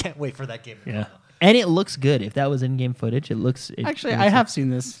 And I can't wait for that game. to Yeah. come out. And it looks good. If that was in-game footage, it looks. Actually, it I looks- have seen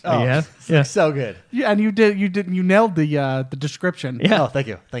this. Oh, you have? it's Yeah. so good. Yeah, and you nailed the description. Yeah. Oh, thank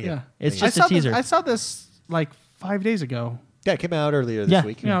you. Yeah. It's I just a saw teaser. I saw this like 5 days ago. Yeah, it came out earlier this Yeah.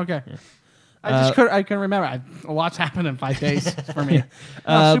 week. Yeah, okay. Yeah. I couldn't remember. A lot's happened in 5 days for me.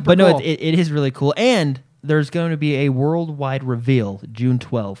 Super But no, cool. it is really cool. And there's going to be a worldwide reveal June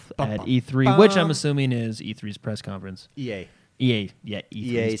 12th Bum, at bum, E3, which I'm bum. assuming is E3's press conference. EA. EA, yeah,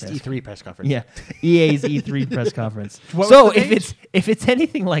 EA's press E3 press conference. Yeah, EA's E3 press conference. What was So the if date? it's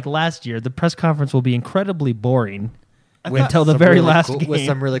anything like last year, the press conference will be incredibly boring With until the some very really last cool, with game.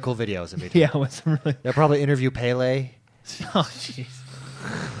 some really cool videos in between. Yeah, with some really. They'll probably interview Pele. Oh jeez.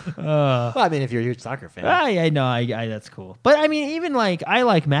 Well, I mean, if you're a huge soccer fan. Yeah, no, I that's cool. But I mean, even like I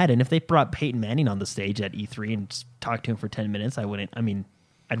like Madden. If they brought Peyton Manning on the stage at E3 and just talked to him for 10 minutes, I wouldn't. I mean,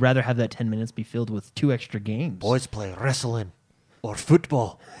 I'd rather have that 10 minutes be filled with 2 extra games. Boys play wrestling or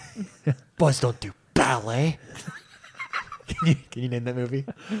football. Boys don't do ballet. Can you name that movie?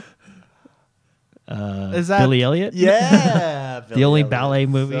 Is that Billy Elliot? Yeah. The only ballet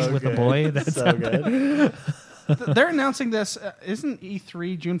movie So with a good. boy. That's so good. They're announcing this. Isn't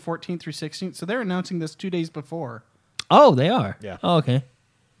E3 June 14th through 16th? So they're announcing this 2 days before. Oh, they are. Yeah. Oh, okay.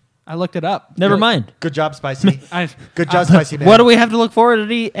 I looked it up. Never mind. Good job, Spicy. I, Good job, Spicy Man. What do we have to look forward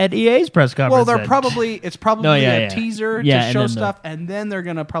to at EA's press conference? well, they're then? probably it's probably No, yeah, a yeah. teaser Yeah, to and show then stuff, and then they're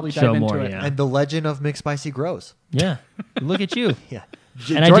gonna probably show dive into more, it. yeah. And the legend of McSpicy grows. Yeah. Look at you. Yeah.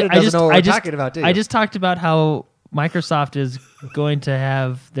 And Jordan doesn't know what we're talking about, do you? I just talked about how Microsoft is going to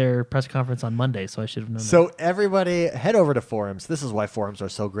have their press conference on Monday, so I should have known. So everybody head over to forums. This is why forums are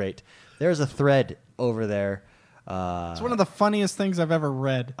so great. There's a thread over there. It's one of the funniest things I've ever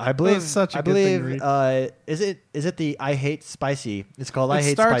read. I believe. It's such a I good thing to believe. read. Is it the I Hate Spicy? It's called I It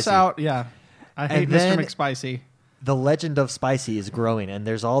Hate starts Spicy. out, yeah. I hate And then- Mr. McSpicy. The legend of Spicy is growing, and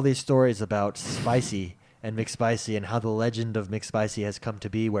there's all these stories about Spicy and McSpicy and how the legend of McSpicy has come to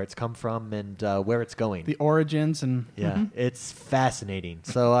be, where it's come from, and where it's going. The origins and Yeah, it's fascinating.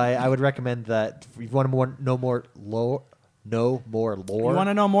 So I would recommend that if you want to know more lore You want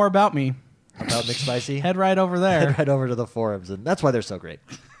to know more about me? about McSpicy, Head right over there. head right over to the forums, and that's why they're so great.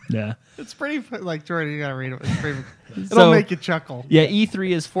 Yeah. It's pretty like Jordan. You gotta read it. It's pretty, it'll So- make you chuckle. Yeah,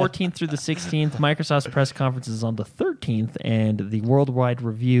 E3 is 14th through the 16th. Microsoft's press conference is on the 13th, and the worldwide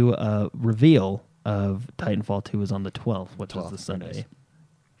reveal of Titanfall 2 is on the 12th, which was 12th, the very Sunday. nice.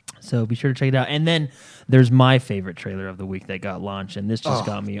 So be sure to check it out. And then there's my favorite trailer of the week that got launched, and this just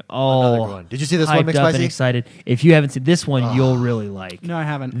got me all another one. Did you see this one, hyped up and McSpicy? excited. If you haven't seen this one, you'll really like. No, I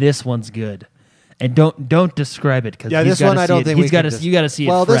haven't. This one's good. And don't describe it because Yeah, this one I don't think he's we got can to you got to see it.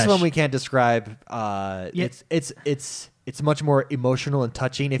 Well, fresh. this one we can't describe. Yeah. It's much more emotional and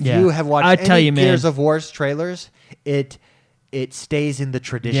touching. If Yeah. you have watched I tell any you, man. Gears of War's trailers, it stays in the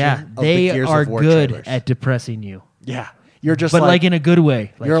tradition Yeah, of they the Gears are of War good trailers. at depressing you. Yeah, you're just But like in a good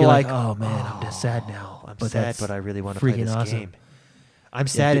way. Like, you're like, oh man, I'm just sad now. I'm but sad, that's but I really want to play freaking this awesome. game. I'm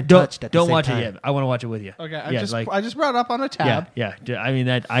sad and don't touched at the don't same watch time. it yet. I want to watch it with you. Okay, Yeah, I just brought it up on a tab. yeah. I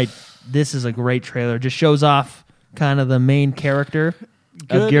mean this is a great trailer. Just shows off kind of the main character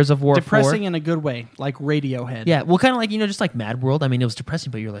of Gears of War 4. Depressing in a good way, like Radiohead. Yeah, well, kind of like just like Mad World. I mean, it was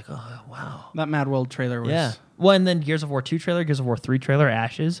depressing, but you're like, oh wow. That Mad World trailer was. Yeah. Well, and then Gears of War 2 trailer, Gears of War 3 trailer,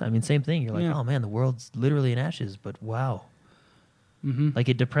 Ashes. I mean, same thing. You're like, Yeah. oh man, the world's literally in ashes, but wow. Mm-hmm. Like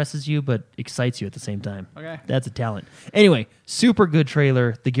it depresses you, but excites you at the same time. Okay. That's a talent. Anyway, super good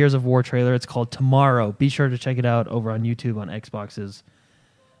trailer, the Gears of War trailer. It's called Tomorrow. Be sure to check it out over on YouTube on Xbox's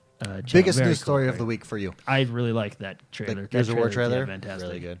channel. Biggest Very news cool story of trailer. the week for you. I really like that The trailer. Gears of War yeah, trailer, fantastic.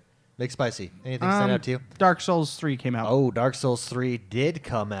 really good. McSpicy. Anything stand out to you? Dark Souls 3 came out. Oh, Dark Souls 3 did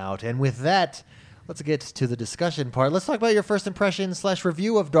come out. And with that, let's get to the discussion part. Let's talk about your first impression /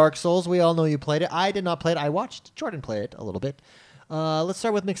 review of Dark Souls. We all know you played it. I did not play it. I watched Jordan play it a little bit. Let's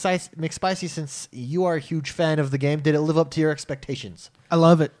start with McSpicy since you are a huge fan of the game. Did it live up to your expectations? I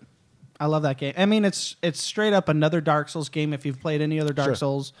love it. I love that game. I mean, it's straight up another Dark Souls game. If you've played any other Dark Sure.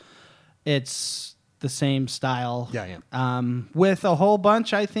 Souls, it's the same style. Yeah. With a whole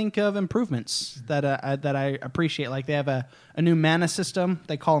bunch, I think, of improvements that I appreciate. Like they have a new mana system.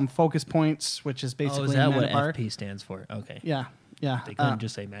 They call them focus points, which is basically Oh, is that a mana what bar. FP stands for? Okay. Yeah. They couldn't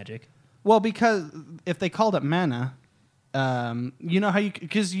just say magic. Well, because if they called it mana, you know how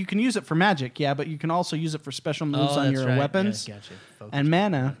because you can use it for magic, yeah, but you can also use it for special moves on that's your right. weapons. Yeah, gotcha. Focus And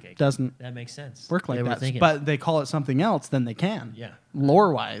mana Okay. doesn't That makes sense. work like They were that. thinking- But they call it something else, then they can. Yeah.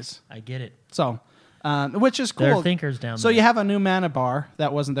 Lore wise. I get it. So, which is cool. They're thinkers down So there. you have a new mana bar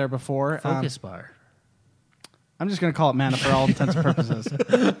that wasn't there before. Focus bar. I'm just going to call it mana for all intents and purposes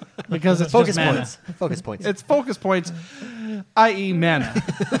because it's Focus just mana. points. Focus points. It's focus points, i.e., mana.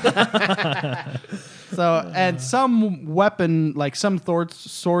 So, and some weapon, like some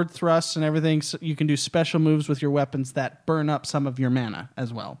sword thrusts and everything, so you can do special moves with your weapons that burn up some of your mana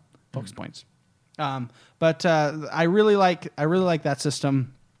as well. Focus points. But I really like that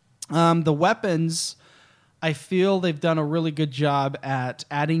system. The weapons, I feel they've done a really good job at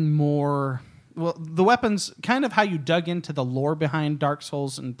adding more. Well, the weapons, kind of how you dug into the lore behind Dark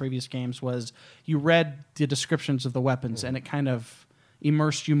Souls in previous games was you read the descriptions of the weapons and it kind of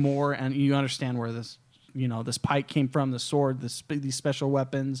immersed you more and you understand where this pike came from, the sword, these special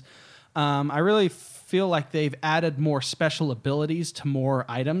weapons. I really feel like they've added more special abilities to more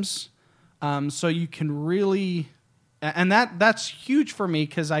items. So you can really And that's huge for me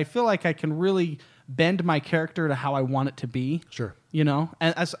because I feel like I can really bend my character to how I want it to be. Sure. You know,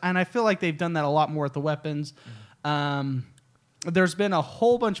 and I feel like they've done that a lot more with the weapons. There's been a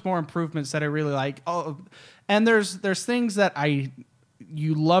whole bunch more improvements that I really like. Oh, and there's things that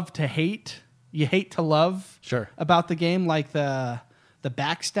you love to hate, you hate to love. Sure. About the game, like the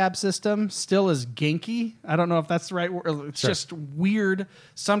backstab system still is ginky. I don't know if that's the right word. It's just weird.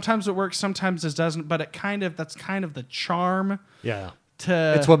 Sometimes it works, sometimes it doesn't. But that's kind of the charm. Yeah.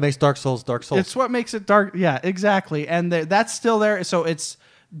 It's what makes Dark Souls Dark Souls. It's what makes it dark. Yeah, exactly. And that's still there. So it's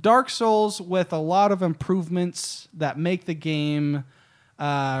Dark Souls with a lot of improvements that make the game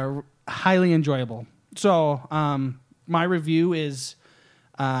highly enjoyable. So my review is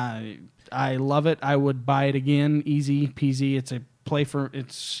I love it. I would buy it again. Easy peasy.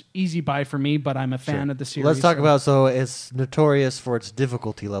 It's easy buy for me, but I'm a fan of the series. Let's talk about, so it's notorious for its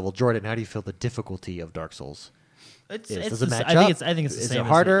difficulty level. Jordan, how do you feel the difficulty of Dark Souls? Does it match I up? think it's the Is same. it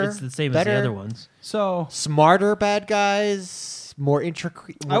harder? It's the same better? as the other ones. So Smarter bad guys, more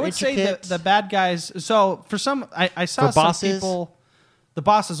intricate. I would say that the bad guys. So for some, I saw For some bosses? people. The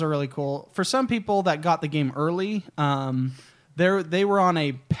bosses are really cool. For some people that got the game early, they were on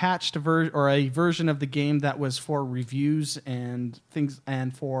a patched version or a version of the game that was for reviews and things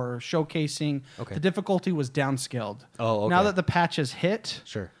and for showcasing. Okay. The difficulty was downscaled. Oh, okay. Now that the patch has hit,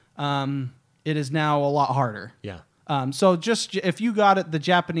 Sure. it is now a lot harder. Yeah. So just if you got it the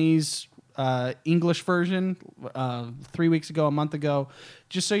Japanese English version 3 weeks ago, a month ago,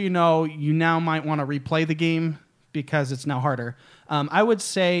 just so you know, you now might want to replay the game because it's now harder. I would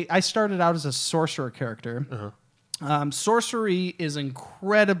say I started out as a sorcerer character. Sorcery is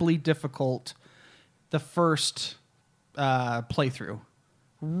incredibly difficult the first playthrough.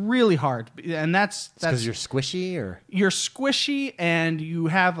 Really hard. And that's Because you're squishy, or you're squishy and you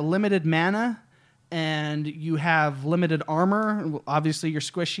have limited mana and you have limited armor. Obviously, you're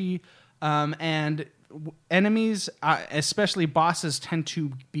squishy. And enemies, especially bosses, tend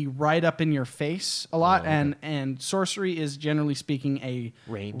to be right up in your face a lot. And sorcery is, generally speaking, a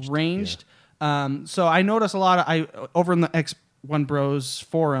ranged. So I notice a lot of over in the X1 Bros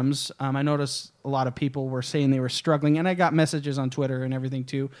forums, I noticed a lot of people were saying they were struggling, and I got messages on Twitter and everything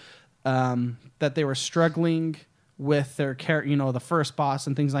too, that they were struggling with their the first boss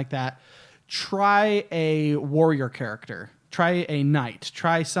and things like that. Try a warrior character. Try a knight.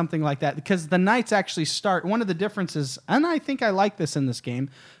 Try something like that, because the knights actually start. One of the differences, and I think I like this in this game,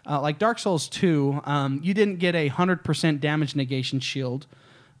 like Dark Souls 2, you didn't get 100% damage negation shield,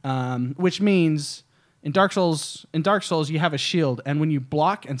 which means in Dark Souls you have a shield, and when you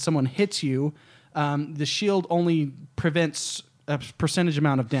block and someone hits you, the shield only prevents a percentage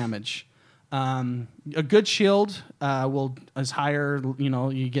amount of damage. A good shield is higher.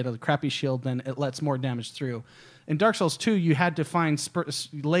 You get a crappy shield, then it lets more damage through. In Dark Souls 2, you had to find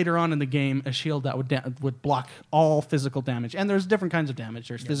later on in the game a shield that would block all physical damage. And there's different kinds of damage.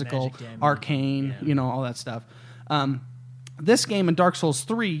 There's physical, damage, arcane, all that stuff. This game in Dark Souls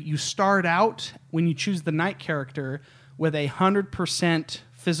 3, you start out when you choose the knight character with 100%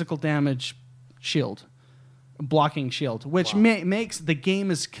 physical damage shield. Blocking shield, which makes the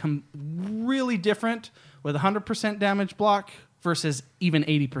game is really different with 100% damage block versus even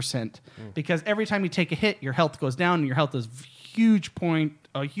 80%. Because every time you take a hit, your health goes down, and your health is a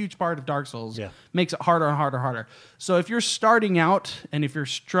huge part of Dark Souls. Yeah. Makes it harder and harder and harder. So if you're starting out and if you're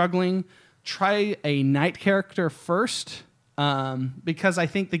struggling, try a knight character first, because I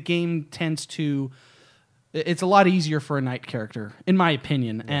think the game tends to... It's a lot easier for a knight character, in my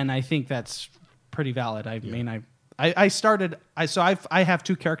opinion, and I think that's pretty valid. I mean, I have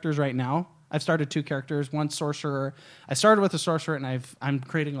two characters right now. I've started two characters, one sorcerer. I started with a sorcerer, and I'm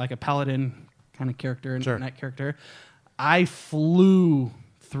creating like a paladin kind of character and knight character. I flew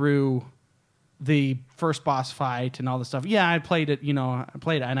through the first boss fight and all the stuff. Yeah, I played it,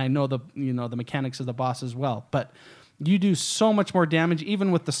 and I know the mechanics of the boss as well. But you do so much more damage,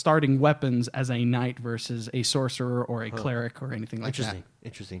 even with the starting weapons as a knight versus a sorcerer or a cleric or anything like that.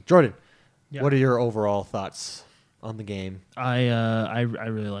 Interesting. Jordan, Yeah. what are your overall thoughts on the game? I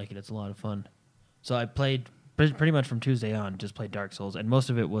really like it. It's a lot of fun. So I played pretty much from Tuesday on. Just played Dark Souls, and most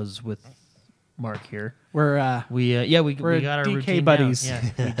of it was with Mark here. We We got our DK routine buddies.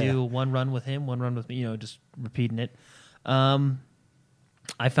 down. Yeah, we do one run with him, one run with me. Just repeating it.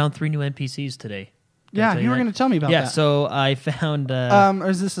 I found 3 new NPCs today. Did I Yeah, tell you were that? going to tell me about Yeah, that. so I found.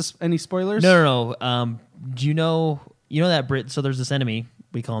 Is this any spoilers? No. Do you know that Brit? So there's this enemy.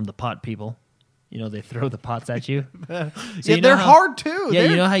 We call them the pot people. They throw the pots at you. So they're hard too. Yeah,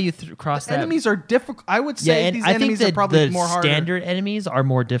 you know how you cross that. Enemies are difficult. I would say and these I think enemies that are probably the more harder. standard enemies are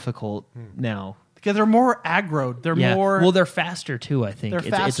more difficult now because they're more aggroed. They're more Well, they're faster too. I think They're it's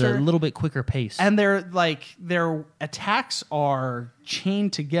faster. a little bit quicker pace. and their attacks are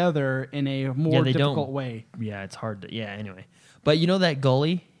chained together in a more they difficult don't- way. yeah, it's hard to. Yeah. Anyway, but you know that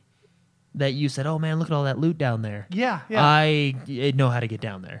gully that you said, "Oh man, look at all that loot down there." Yeah, yeah. I know how to get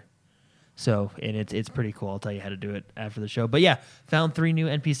down there. So, and it's pretty cool. I'll tell you how to do it after the show. But yeah, found 3 new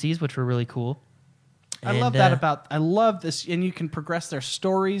NPCs, which were really cool. I love that I love this, and you can progress their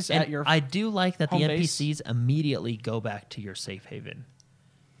stories And at your. I do like that the home base. NPCs immediately go back to your safe haven.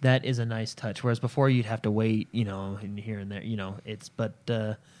 That is a nice touch. Whereas before you'd have to wait, and here and there, no,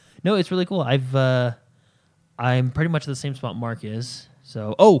 it's really cool. I'm pretty much the same spot Mark is.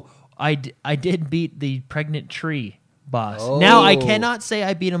 So, I did beat the pregnant tree boss. Oh. Now I cannot say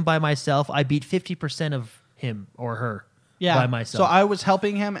I beat him by myself. I beat 50% of him or her by myself. So I was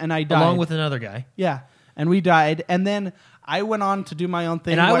helping him, and I died along with another guy. yeah, and we died, and then I went on to do my own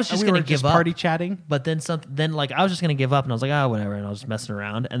thing. And I was just we gonna were give up. party chatting. But then then like I was just gonna give up, and I was like, whatever, and I was just messing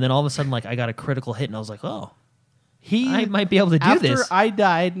around, and then all of a sudden like I got a critical hit, and I was like, I might be able to do after this. I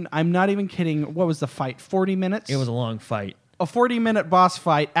died, I'm not even kidding. What was the fight? 40 minutes. It was a long fight, a 40-minute boss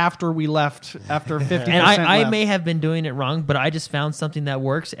fight after we left. After 50%. and I left. may have been doing it wrong, but I just found something that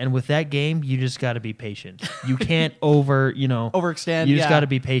works. And with that game, you just got to be patient. You can't Overextend, You just yeah. got to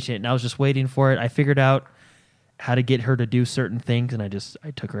be patient. And I was just waiting for it. I figured out how to get her to do certain things, and I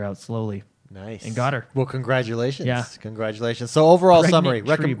took her out slowly. Nice. And got her. Well, congratulations. Yeah. Congratulations. So overall Pregnant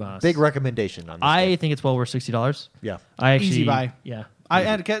summary, tree boss. big recommendation on this I game. think it's well worth $60. Yeah. I actually Easy buy. Yeah.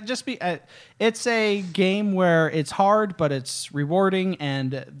 It's a game where it's hard, but it's rewarding,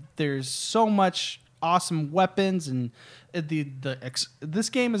 and there's so much awesome weapons, and this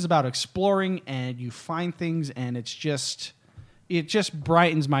game is about exploring, and you find things, and it just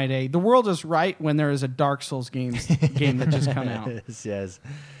brightens my day. The world is right when there is a Dark Souls game that just come out. yes.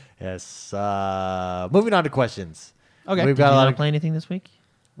 Moving on to questions. Okay. We've Did got you a lot not of play anything this week?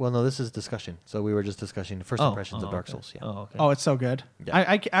 Well, no, this is discussion. So we were just discussing the first impressions of Dark okay. Souls. Yeah. Oh, okay. Oh, it's so good.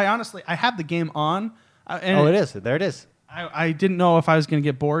 Yeah. I honestly I have the game on. And Oh, it is. There it is. I didn't know if I was going to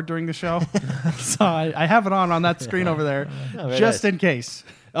get bored during the show, so I have it on that screen over there, Oh, very just nice. in case.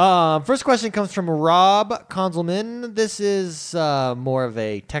 First question comes from Rob Konzelman. This is more of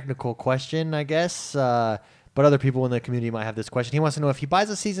a technical question, I guess, but other people in the community might have this question. He wants to know if he buys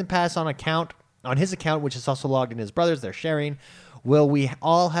a season pass on his account, which is also logged in his brother's, they're sharing, will we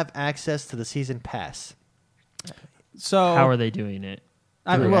all have access to the season pass? So How are they doing it?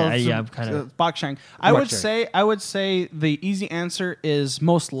 I'm kind of box sharing. Box I would say the easy answer is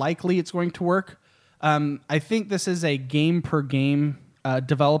most likely it's going to work. I think this is a game per game,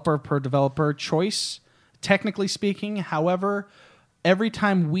 developer per developer choice, technically speaking. However, every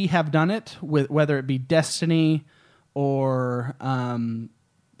time we have done it, with whether it be Destiny or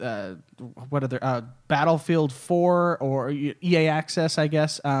Battlefield 4 or EA Access, I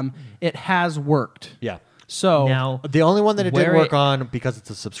guess, it has worked. Yeah. So now. The only one that it did Where work it- on because it's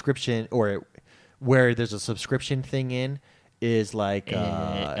a subscription where there's a subscription thing in is like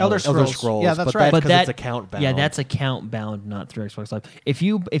Elder Scrolls. Yeah, that's right. But But that's that account bound. Yeah, that's account bound, not through Xbox Live.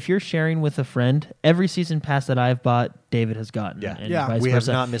 If you're sharing with a friend, every season pass that I've bought, David has gotten. Yeah. and Yeah. vice We have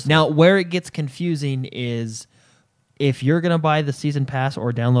versa. not missed Now, where it gets confusing is if you're gonna buy the season pass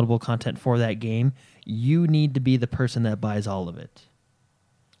or downloadable content for that game, you need to be the person that buys all of it.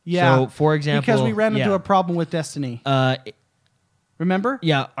 yeah, So, for example, because we ran into yeah. a problem with Destiny. Remember?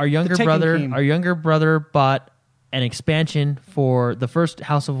 Yeah, our younger Taken brother bought an expansion for the first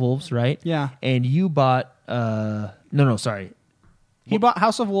House of Wolves, right? Yeah. And you bought sorry. He bought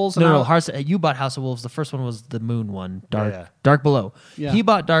House of Wolves. And You bought House of Wolves. The first one was the Moon one, Yeah. Dark Below. Yeah. He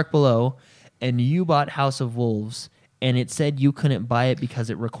bought Dark Below, and you bought House of Wolves, and it said you couldn't buy it because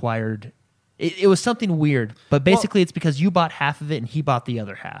it required. It was something weird, but basically it's because you bought half of it and he bought the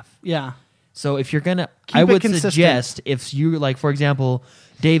other half. Yeah. So if you're gonna, Keep I it would consistent. suggest if you like, for example,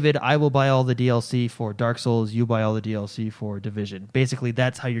 David, I will buy all the DLC for Dark Souls. You buy all the DLC for Division. Basically,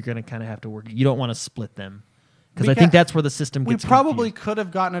 that's how you're gonna kind of have to work. You don't want to split them because I think that's where the system We gets. probably confused. could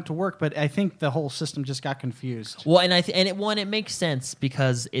have gotten it to work, but I think the whole system just got confused. Well, and it makes sense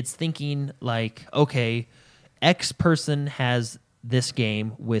because it's thinking like, okay, X person has this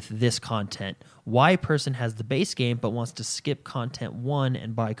game with this content. Y person has the base game but wants to skip content 1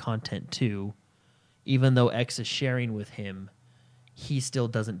 and buy content 2, even though X is sharing with him. He still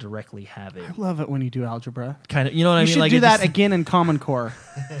doesn't directly have it. I love it when you do algebra. Kind of, you know what I You mean? should Like do it that just- again in Common Core.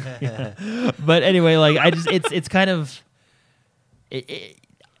 But anyway, like it's kind of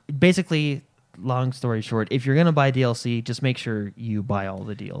basically. Long story short, if you're gonna buy DLC, just make sure you buy all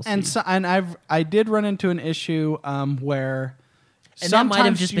the DLC. And I did run into an issue where And that might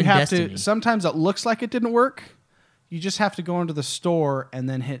have just been Destiny. Sometimes it looks like it didn't work. You just have to go into the store and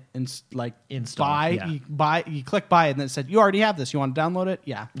then hit Install, buy. yeah. You click buy, and then it said you already have this. You want to download it?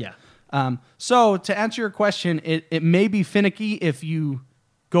 Yeah. Yeah. So to answer your question, it may be finicky if you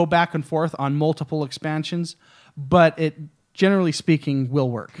go back and forth on multiple expansions, but it generally speaking will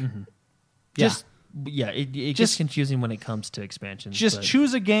work. Mm-hmm. It gets Just- confusing when it comes to expansions. Just but-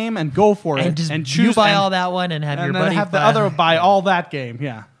 choose a game and go for it, and just and you choose buy and, all that one and have your and then buddy have the buy- other buy all that game.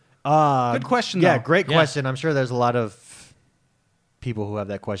 Yeah. Good question, Yeah, though. great Yeah. question. I'm sure there's a lot of people who have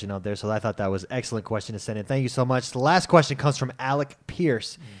that question out there, so I thought that was an excellent question to send in. Thank you so much. The last question comes from Alec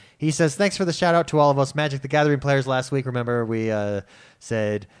Pierce. He says, thanks for the shout out to all of us Magic the Gathering players last week. Remember, we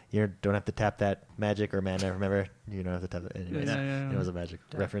said you don't have to tap that Magic or mana. Remember, you don't have to tap it. Anyways, Yeah. it was a Magic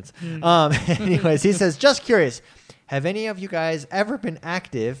reference. Anyways, he says, just curious, have any of you guys ever been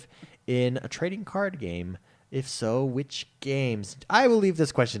active in a trading card game? If so, which games? I will leave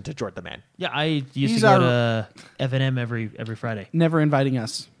this question to Jort the Man. Yeah, I used He's to go our- to F&M every Friday. Never inviting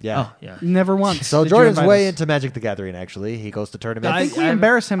us. Yeah. Oh, yeah. Never once. So did you Jordan's invite way us. into Magic the Gathering, actually. He goes to tournaments. I think we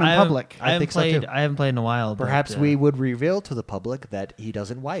embarrass him in public. I haven't think so, played. too. I haven't played in a while. but, Perhaps we would reveal to the public that he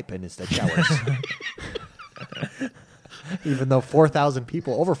doesn't wipe and instead showers. Even though over 4,000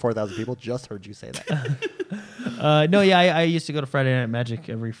 people just heard you say that. No, yeah, I used to go to Friday Night Magic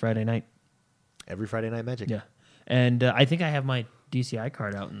every Friday night. Every Friday Night Magic. Yeah, and I think I have my DCI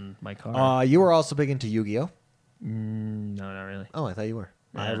card out in my car. You were also big into Yu-Gi-Oh? No, not really. Oh, I thought you were.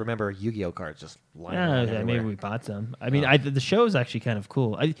 I Yeah. remember Yu-Gi-Oh cards just lying around Yeah, everywhere. maybe we bought some. I mean, the show is actually kind of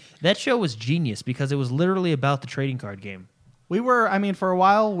cool. That show was genius because it was literally about the trading card game. We were, for a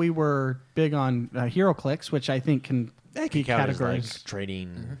while, we were big on HeroClix, which I think can That be can count as categorized. like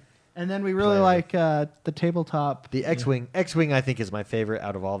trading. And then we really Player. like the tabletop. The X-Wing. X-Wing, I think, is my favorite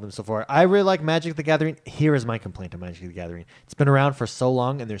out of all of them so far. I really like Magic the Gathering. Here is my complaint on Magic the Gathering. It's been around for so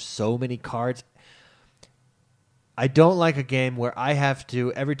long, and there's so many cards. I don't like a game where I have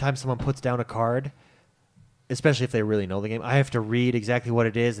to, every time someone puts down a card, especially if they really know the game, I have to read exactly what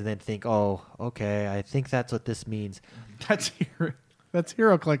it is and then think, oh, okay, I think that's what this means. That's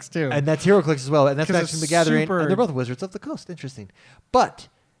HeroClix too. And that's HeroClix as well. And that's 'Cause Magic it's the Gathering. super- And they're both Wizards of the Coast. Interesting. But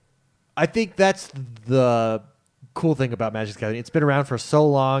I think that's the cool thing about Magic the Gathering. It's been around for so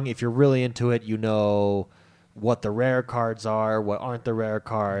long. If you're really into it, you know what the rare cards are, what aren't the rare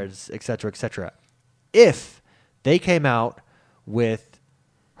cards, et cetera, et cetera. If they came out with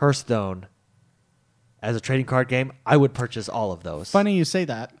Hearthstone as a trading card game, I would purchase all of those. Funny you say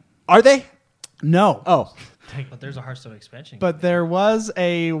that. Are they? No. Oh. But there's a Hearthstone expansion. But there was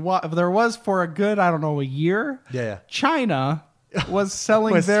for a good, I don't know, a year. Yeah. China was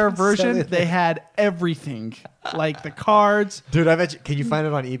selling Was their version. selling They it. had everything, like the cards. Dude, I bet you, can you find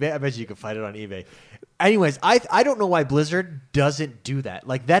it on eBay? I bet you can find it on eBay. Anyways, I don't know why Blizzard doesn't do that.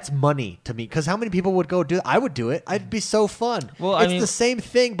 Like, that's money to me. Because how many people would go do that? I would do it. It'd be so fun. Well, I it's mean- the same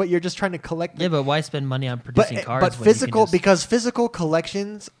thing, but you're just trying to collect yeah, them. but why spend money on producing cards? But when you can physical, just- because physical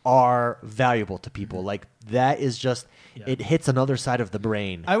collections are valuable to people. Like, that is just, Yeah. it hits another side of the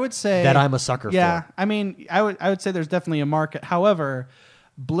brain. I would say that I'm a sucker yeah, for. I would say there's definitely a market. However,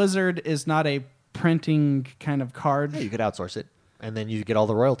 Blizzard is not a printing kind of card. Yeah, you could outsource it, and then you get all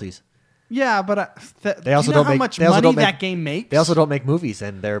the royalties. Yeah, but They also do you know don't how make- much they also money don't make- that game makes. They also don't make movies,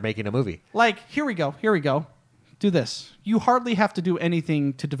 and they're making a movie. Like, here we go. Do this. You hardly have to do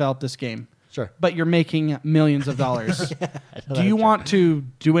anything to develop this game. Sure. But you're making millions of dollars. Do you want to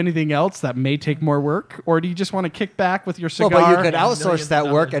do anything else that may take more work? Or do you just want to kick back with your Well, cigar, but you could Millions outsource of that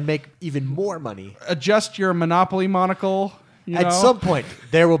work dollars. and make even more money. adjust your Monopoly monocle? At some point,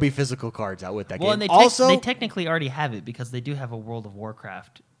 there will be physical cards out with that well, game. and they, also, they technically already have it because they do have a World of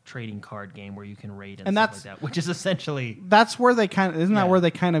Warcraft trading card game where you can raid and stuff that's- like that, which is essentially That's where they kind of, isn't that Yeah. where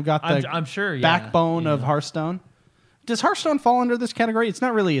they kind of got the I'm sure yeah, backbone of yeah. Hearthstone? Does Hearthstone fall under this category? It's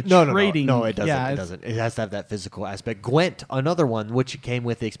not really a no, trading. no, it doesn't. Yeah, it it's- doesn't. It has to have that physical aspect. Gwent, another one, which came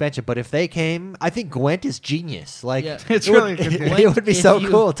with the expansion. But if they came, I think Gwent is genius. Like, Yeah. It's it really would, a good game. it would be If so you-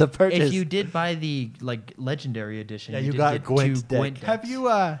 cool to purchase. If you did buy the like legendary edition, Yeah, you you did got get Gwent two deck. Gwent Have decks. you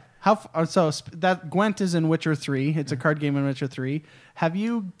that Gwent is in Witcher 3. It's a card game in Witcher 3. Have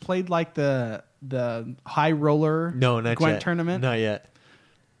you played like the high roller no, not Gwent yet. tournament? Not yet.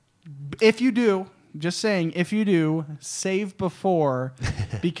 If you do, just saying, if you do, save before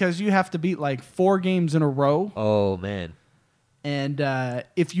because you have to beat like 4 games in a row. Oh man. And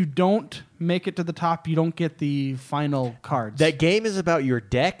if you don't make it to the top, you don't get the final cards. That game is about your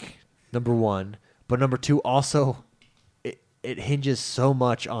deck, number one, but number two, also, it hinges so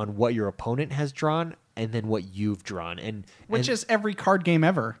much on what your opponent has drawn. and then what you've drawn, and Which is every card game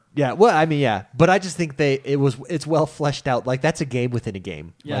ever. yeah. Well, I mean, yeah, but I just think it's well fleshed out. Like that's a game within a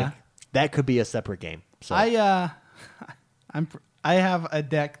game. Yeah. Like, that could be a separate game. So I have a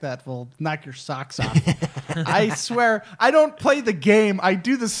deck that will knock your socks off. I swear, I don't play the game. I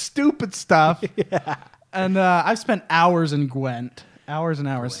do the stupid stuff. Yeah. And I've spent hours in Gwent. Hours and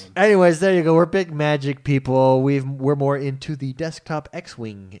hours. anyways, there you go. We're big Magic people. We're more into the desktop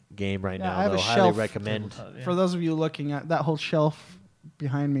X-Wing game right Yeah, now. I have though. a Highly shelf. recommend. For those of you looking at that whole shelf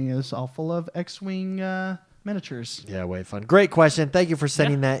behind me is all full of X-Wing miniatures. Yeah, way fun. Great question. Thank you for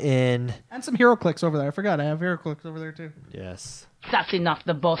sending that in. And some Hero Clicks over there. I forgot. I have Hero Clicks over there too. Yes. That's enough,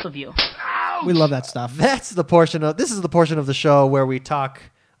 the both of you. We love that stuff. This is the portion of the show where we talk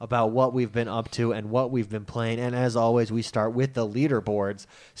about what we've been up to and what we've been playing. And as always, we start with the leaderboards.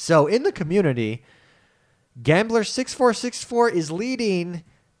 So in the community, Gambler6464 is leading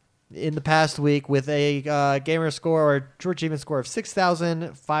in the past week with a gamer score or true achievement score of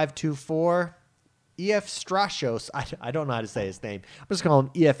 6,524. EF Stratios, I don't know how to say his name. I'm just calling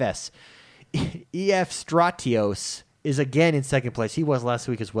him EFS. EF Stratios is again in second place. He was last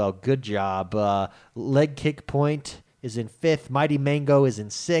week as well. Good job. Leg Kick Point is in fifth. Mighty Mango is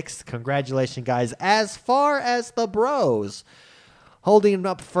in sixth. Congratulations, guys. As far as the bros, holding him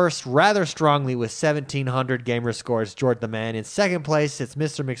up first rather strongly with 1,700 gamer scores, Jordan the Man. In second place, it's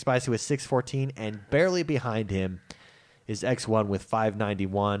Mr. McSpicy with 614, and barely behind him is X1 with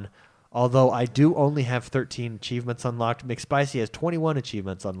 591. Although I do only have 13 achievements unlocked, McSpicy has 21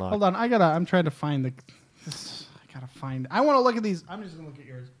 achievements unlocked. Hold on. I'm trying to find I want to look at these. I'm just going to look at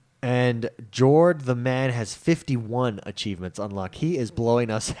yours. And Jord the Man has 51 achievements unlocked. He is blowing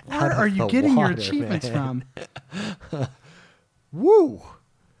us out Where of are you the getting your water, achievements man. from? Woo!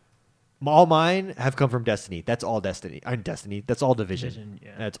 All mine have come from Destiny. That's all Destiny. Destiny. That's all Division. Division,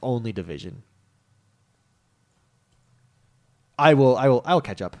 yeah. That's only Division. I will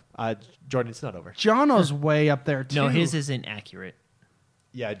catch up. Jordan, it's not over. Jono's way up there too. No, his isn't accurate.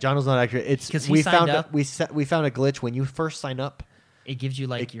 Yeah, Jono's not accurate. It's 'Cause he we signed found up. we found a glitch when you first sign up. It gives you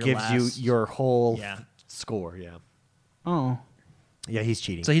like It your gives last... you your whole Yeah. score. Yeah, Oh. yeah, he's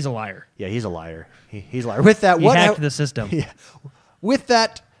cheating. So he's a liar. Yeah, he's a liar. He's a liar. With that, He hacked the system. Yeah. With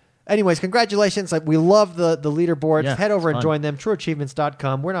that, anyways, congratulations. Like, we love the leaderboards. Yeah, Head over it's and fun. join them.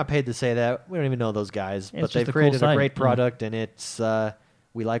 TrueAchievements.com. We're not paid to say that. We don't even know those guys, It's but just they've a cool created a site. great Yeah. product, and it's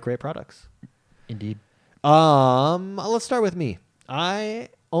we like great products. Indeed. Let's start with me. I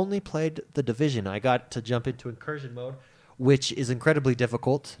only played the Division. I got to jump into Incursion mode, which is incredibly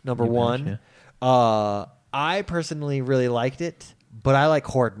difficult. Number You one. betcha. I personally really liked it, but I like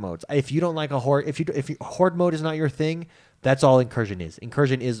horde modes. If you don't like a horde, if horde mode is not your thing, that's all Incursion is.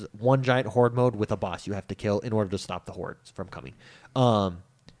 Incursion is one giant horde mode with a boss you have to kill in order to stop the hordes from coming.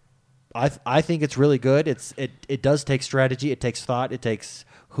 I think it's really good. It does take strategy. It takes thought. It takes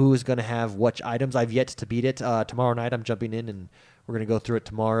who's going to have which items. I've yet to beat it. Tomorrow night I'm jumping in and we're going to go through it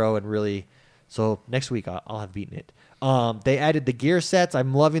tomorrow and really. So next week I'll have beaten it. They added the gear sets.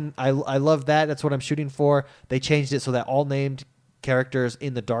 I'm loving. I love that. That's what I'm shooting for. They changed it so that all named characters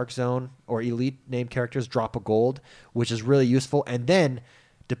in the Dark Zone or elite named characters drop a gold, which is really useful. And then,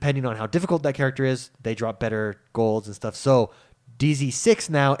 depending on how difficult that character is, they drop better golds and stuff. So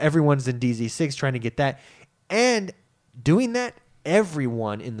DZ6 now, everyone's in DZ6 trying to get that. And doing that,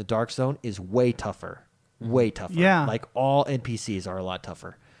 everyone in the Dark Zone is way tougher. Way tougher. Yeah. Like all NPCs are a lot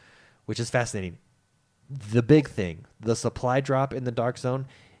tougher, which is fascinating. The big thing, the supply drop in the Dark Zone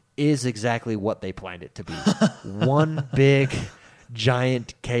is exactly what they planned it to be. One big,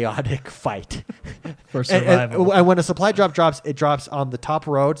 giant, chaotic fight. For survival. And when a supply drop drops, it drops on the top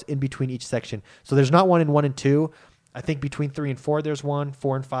roads in between each section. So there's not one in 1 and 2. I think between 3 and 4 there's one,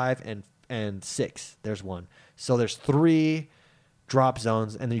 4 and 5, and 6 there's one. So there's 3 drop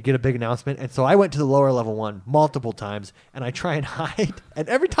zones, and then you get a big announcement. And so I went to the lower level one multiple times, and I try and hide. And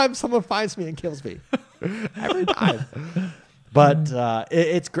every time someone finds me and kills me, every time. But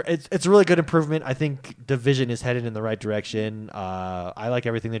it's a really good improvement. I think Division is headed in the right direction. I like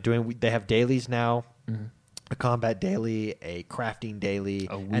everything they're doing. They have dailies now. Mm-hmm. A combat daily, a crafting daily,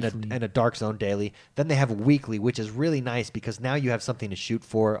 and a Dark Zone daily. Then they have a weekly, which is really nice because now you have something to shoot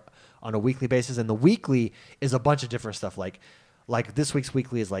for on a weekly basis. And the weekly is a bunch of different stuff. Like this week's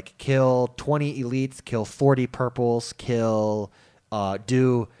weekly is like kill 20 elites, kill 40 purples, do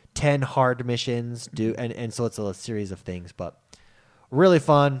 10 hard missions, and so it's a series of things. But really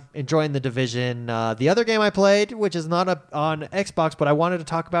fun, enjoying the Division. The other game I played, which is not on Xbox, but I wanted to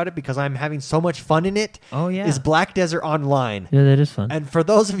talk about it because I'm having so much fun in it. Oh, yeah. Is Black Desert Online. Yeah, that is fun. And for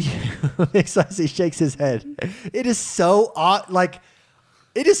those of you, he shakes his head. It is so odd. Like,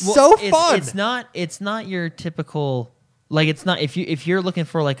 It is Well, so it's- fun. It's not your typical. Like it's not if you're looking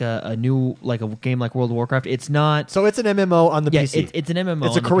for like a new like a game like World of Warcraft, it's not. So it's an MMO on the Yeah, PC. it's an MMO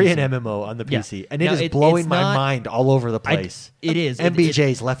It's a on the Korean PC. MMO on the Yeah. PC, and Now, it is it's blowing my not- mind all over the place. It is.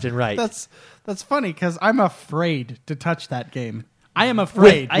 MBJs left and right. That's funny because I'm afraid to touch that game. I am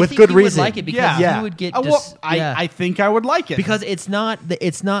afraid. I With think good you reason. would like it because Yeah. you would get. I think I would like it because it's not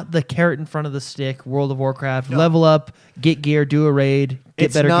the carrot in front of the stick. World of Warcraft, level up, get gear, do a raid, get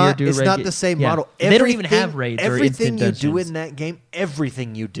It's better not. gear, do a It's raid. not the same Yeah. model. They don't even have raids or Everything instant you do dungeons. in that game,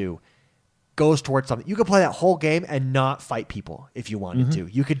 everything you do, goes towards something. You could play that whole game and not fight people if you wanted to.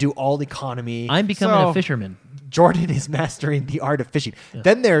 You could do all the economy. I'm becoming So- a fisherman. Jordan is mastering the art of fishing.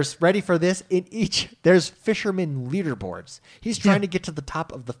 Then there's ready for this. There's fisherman leaderboards. He's trying to get to the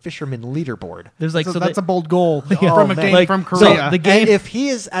top of the fisherman leaderboard. There's like so so that's they- a bold goal Yeah. from Oh, a man. game Like, from so Korea. the game- And if he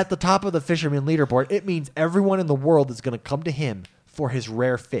is at the top of the fisherman leaderboard, it means everyone in the world is going to come to him for his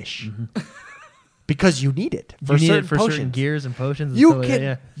rare fish. Because you need it for you need certain it for potions. certain gears and potions. And You stuff like can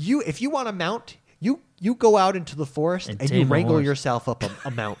that, you if you want to mount, you go out into the forest And and you tame a wrangle horse. yourself up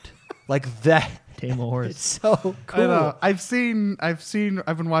a mount. Like that. Tame a horse. It's so I cool. know. I've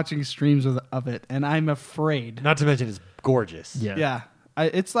been watching streams of it, and I'm afraid. Not to mention it's gorgeous. Yeah. Yeah,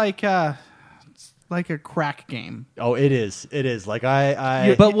 it's like a crack game. Oh, it is. It is. Like I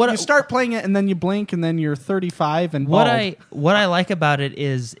You, But what you I- start playing it, and then you blink, and then you're 35 and What bald. what I like about it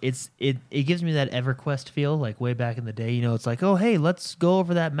is it gives me that EverQuest feel, like way back in the day. You know, it's like, oh hey, let's go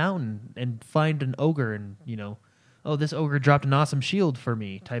over that mountain and find an ogre, and you know, oh this ogre dropped an awesome shield for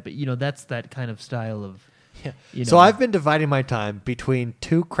me. Type it. You know, that's that kind of style of. Yeah. You So know. I've been dividing my time between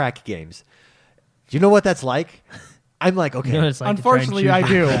two crack games. Do you know what that's like? I'm like, okay. You know what it's like to try and Unfortunately, choose I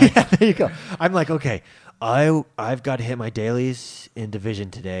your do. craft. Yeah, there you go. I'm like, okay, I've got to hit my dailies in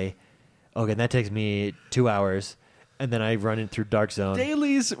Division today. Okay, and that takes me 2 hours, and then I run in through Dark Zone.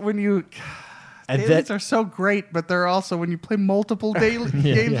 Dailies when you And dailies then- are so great, but they're also when you play multiple daily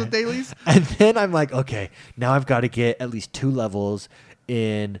games yeah. of dailies. And then I'm like, okay, now I've got to get at least 2 levels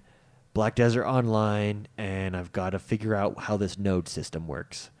in Black Desert Online, and I've got to figure out how this node system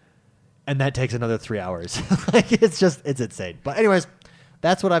works. And that takes another 3 hours. Like it's insane. But anyways,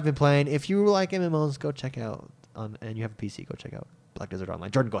 that's what I've been playing. If you like MMOs, go check out and you have a PC, go check out Black Desert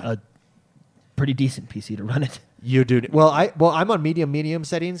Online. Jordan, go ahead. A pretty decent PC to run it. You do. Well, I'm on medium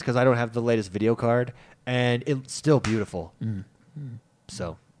settings because I don't have the latest video card, and it's still beautiful.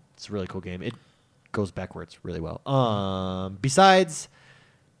 So it's a really cool game. It goes backwards really well. Besides,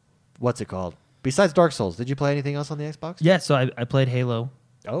 what's it called? Besides Dark Souls, did you play anything else on the Xbox? Yeah, so I played Halo.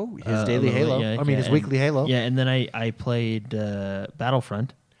 Oh, his a daily little Halo. bit, yeah, His and- weekly Halo. Yeah, and then I played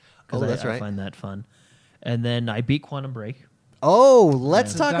Battlefront. 'cause Oh, that's I right. find that fun. And then I beat Quantum Break. Oh,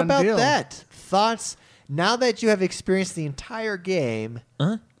 let's Yeah. talk Done about deal. that. Thoughts now that you have experienced the entire game.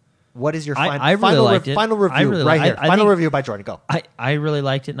 Huh? What is your I really final liked it. final I review really right li- here? I Final think- review by Jordan. Go. I really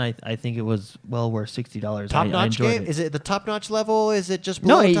liked it, and I think it was well worth $60. Top I notch enjoyed game? it. Is it the top notch level? Is it just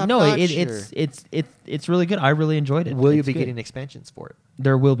No, below it, top no, notch? it's really good. I really enjoyed it. Will you It's be good. getting expansions for it?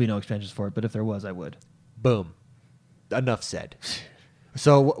 There will be no expansions for it, but if there was, I would. Boom. Enough said.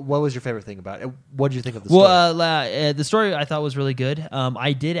 So, what was your favorite thing about it? What did you think of the story? Well, the story I thought was really good.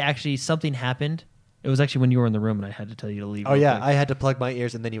 I did actually something happened. It was actually when you were in the room, and I had to tell you to leave. oh real yeah, quick. I had to plug my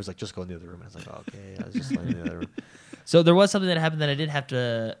ears, and then he was like, "Just go in the other room." And I was like, oh, "Okay." I was just like in the other room. So there was something that happened that I did have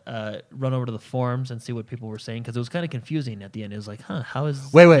to run over to the forums and see what people were saying because it was kind of confusing at the end. It was like, huh, how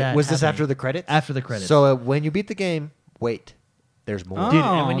is Wait. that Was this happening? after the credits? After the credits. So when you beat the game, wait. There's more. Oh, Dude,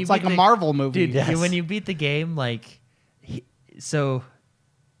 and when you it's like beat a the- Marvel movie. Dude, Yes. when you beat the game, like, so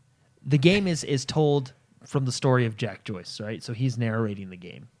the game is told from the story of Jack Joyce, right? So he's narrating the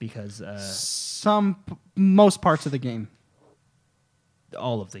game because Most parts of the game.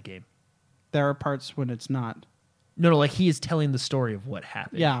 all of the game. There are parts when it's not. No, like he is telling the story of what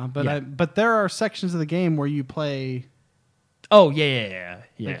happened. Yeah, but there are sections of the game where you play. Oh yeah.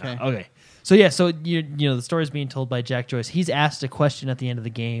 Okay. So yeah, so you know the story is being told by Jack Joyce. He's asked a question at the end of the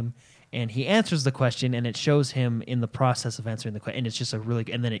game, and he answers the question, and it shows him in the process of answering the question, and it's just a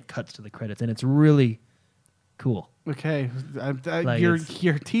really, and then it cuts to the credits, and it's really cool. Okay, Like you're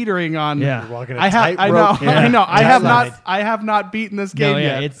it's- teetering on. Yeah. You're walking a I know. tightrope. Yeah. I know. Tight I have not beaten this game No,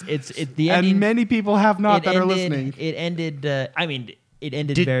 yeah, yet. it's the ending. and many people have not it that are ended- listening. It ended. I mean, it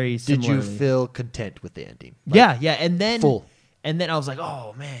ended Did, very did you similarly. feel content with the ending? Yeah, and then full. And then I was like,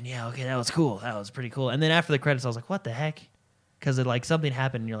 oh man, yeah, okay, that was cool. That was pretty cool. And then after the credits, I was like, what the heck? Because like something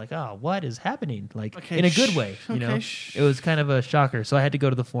happened, and you're like, oh, what is happening? Like Okay, in a good way, you know. shh. It was kind of a shocker, so I had to go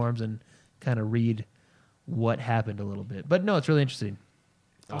to the forums and kind of read what happened a little bit. But no, it's really interesting.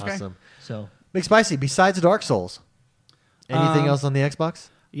 Okay. Awesome. So McSpicy, besides Dark Souls, Anything else on the Xbox?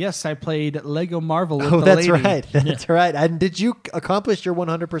 Yes, I played Lego Marvel with Oh, the that's lady. right. That's right. And did you accomplish your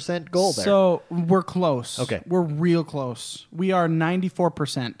 100% goal there? So we're close. Okay. We're real close. We are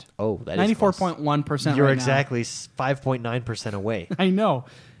 94%. Oh, that is close. 94.1% You're right exactly 5.9% away. now. I know.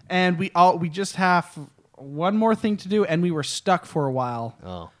 And we just have one more thing to do, and we were stuck for a while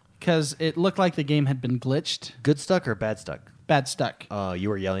Oh. because it looked like the game had been glitched. Good stuck or bad stuck? Bad stuck. You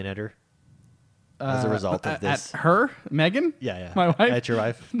were yelling at her as a result of this. At her? Megan? Yeah. My wife? At your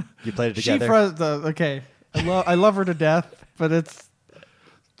wife? You played it together? Okay. I love her to death, but it's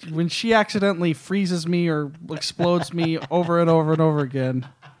when she accidentally freezes me or explodes me over and over and over again.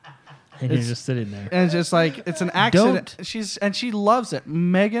 And you're just sitting there. And it's just like it's an accident. She loves it.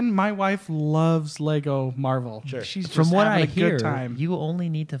 Megan, my wife, loves Lego Marvel. Sure. She's just From what having I a hear, good time. you only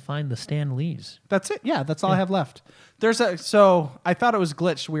need to find the Stan Lees. That's it. Yeah, that's all I have left. So I thought it was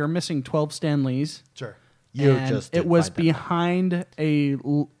glitched. We were missing 12 Stan Lees. Sure. It was behind a.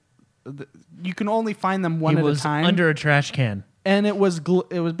 You can only find them one He at was a time. under a trash can. And it was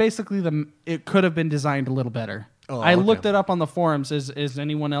basically it could have been designed a little better. Oh, I okay. looked it up on the forums. Is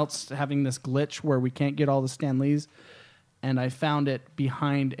anyone else having this glitch where we can't get all the Stan Lees? And I found it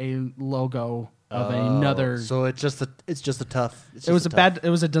behind a logo of another. So it's just a tough. It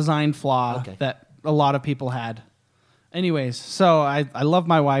was a design flaw Okay. that a lot of people had. Anyways, so I love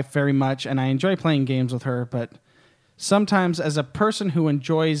my wife very much and I enjoy playing games with her, but sometimes as a person who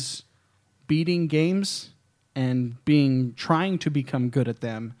enjoys beating games and trying to become good at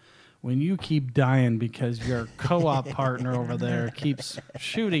them, when you keep dying because your co-op partner over there keeps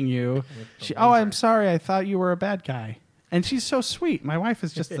shooting you, I'm sorry, I thought you were a bad guy. And she's so sweet. My wife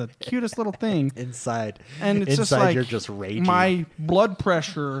is just the cutest little thing. inside. And it's inside just like you're just raging. my blood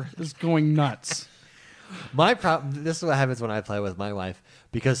pressure is going nuts. My problem. This is what happens when I play with my wife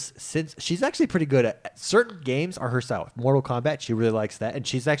because since she's actually pretty good at certain games are her style. Mortal Kombat, she really likes that, and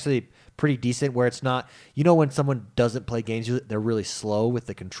she's actually pretty decent. Where it's not, when someone doesn't play games, they're really slow with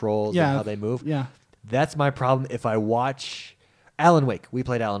the controls and how they move. Yeah. That's my problem. If I watch Alan Wake, we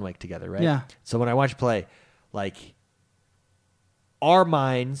played Alan Wake together, right? Yeah. So when I watch play, like our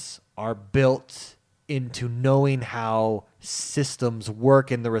minds are built into knowing how systems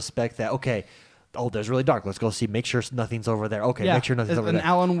work in the respect that there's really dark. Let's go see. Make sure nothing's over there. Okay, Yeah. make sure nothing's It's over an there.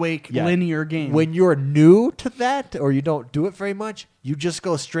 Alan Wake Yeah. linear game. When you're new to that or you don't do it very much, you just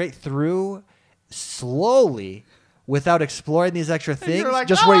go straight through slowly without exploring these extra things. like,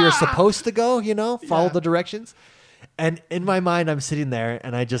 Just where you're supposed to go, follow Yeah. the directions. And in my mind, I'm sitting there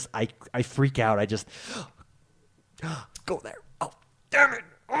and I freak out. I just go there. Oh, damn it.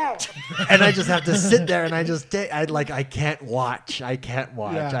 Oh. And I just have to sit there and I can't watch. I can't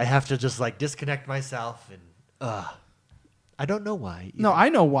watch. Yeah. I have to just disconnect myself and I don't know why. No, I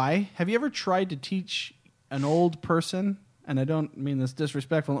know why. Have you ever tried to teach an old person, and I don't mean this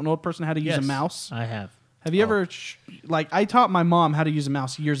disrespectful, an old person how to use a mouse? I have. Have you ever, I taught my mom how to use a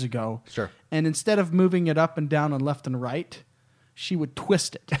mouse years ago. Sure. And instead of moving it up and down and left and right, she would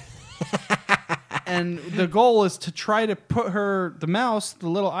twist it. And the goal is to try to put the mouse, the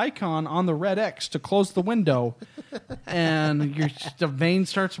little icon, on the red X to close the window. And the vein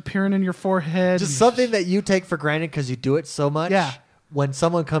starts appearing in your forehead. Just something that you take for granted because you do it so much. Yeah. When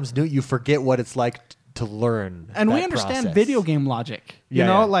someone comes new, you forget what it's like to learn. And we that understand process. video game logic.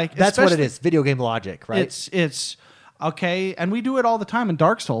 Yeah, that's what it is. Video game logic, right? It's okay, and we do it all the time in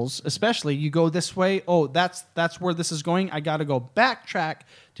Dark Souls, especially. You go this way. Oh, that's where this is going. I got to go backtrack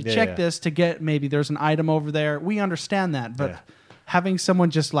to check this to get maybe there's an item over there. We understand that, but having someone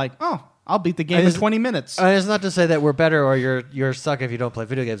just I'll beat the game in 20 minutes. It's not to say that we're better or you're suck if you don't play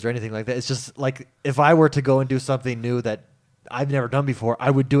video games or anything like that. It's just like if I were to go and do something new that I've never done before, I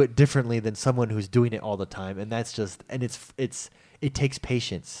would do it differently than someone who's doing it all the time, and that's just it takes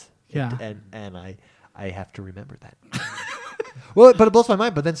patience. Yeah. And I have to remember that. Well, but it blows my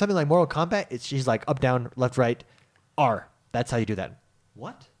mind. But then something like Mortal Kombat, she's like up, down, left, right, R. That's how you do that.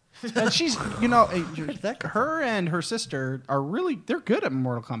 What? And she's, her and her sister they're good at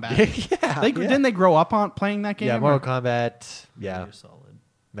Mortal Kombat. Yeah. Didn't they grow up on playing that game? Yeah, or- Mortal Kombat. Yeah, You're solid.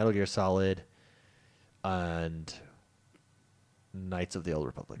 Metal Gear Solid, and Knights of the Old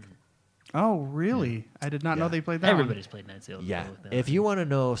Republic. Oh, really? I did not know Yeah. they played that one. Everybody's played Knights of the Old Yeah. Republic, though. If you want to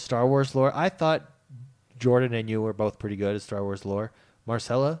know Star Wars lore, I thought Jordan and you were both pretty good at Star Wars lore.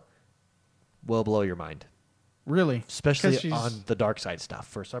 Marcella will blow your mind, Really? especially 'Cause she's- on the dark side stuff.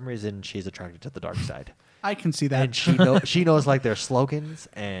 For some reason, she's attracted to the dark side, I can see that. and she knows like their slogans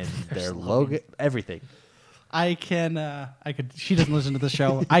and their logo, everything. I could. She doesn't listen to the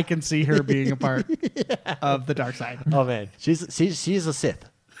show. I can see her being a part of the dark side. Oh man, she's a Sith.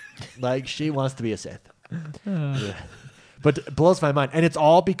 Like she wants to be a Sith. Yeah. But it blows my mind. And it's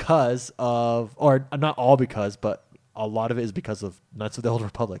all because of, or not all because, but a lot of it is because of Knights of the Old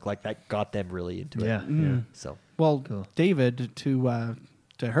Republic. Like, that got them really into it. Yeah. So, Well, Cool. David, to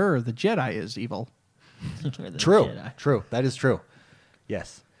her, the Jedi is evil. The true. Jedi. True. That is true.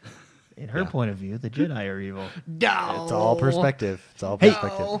 Yes. In her point of view, the Jedi are evil. No. It's all perspective. It's all Hey,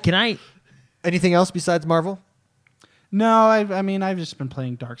 perspective. can I? Anything else besides Marvel? No, I've just been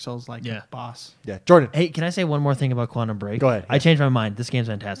playing Dark Souls like Yeah. a boss. Yeah. Jordan. Hey, can I say one more thing about Quantum Break? Go ahead, I yeah. changed my mind. This game's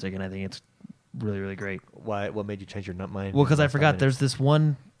fantastic, and I think it's really, really great. Why? What made you change your mind? Well, because I in 5 forgot minutes? there's this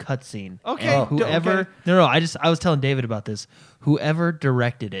one cutscene. Okay, And whoever okay. no, I was telling David about this. Whoever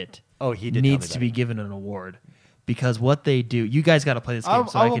directed it, Oh, he did tell me needs that. to be given an award because what they do. You guys got to play this game,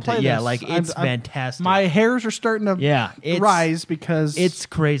 so I I will can play tell. Yeah, this. like it's I'm- fantastic. My hairs are starting to Yeah, it's- rise because it's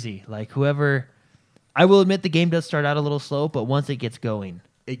crazy. Like whoever, I will admit the game does start out a little slow, but once it gets going,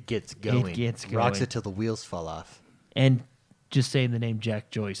 It gets going. gets Rocks going. it till the wheels fall off. and just saying the name Jack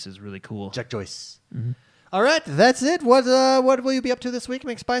Joyce is really cool. Jack Joyce. All right, that's it. What will you be up to this week,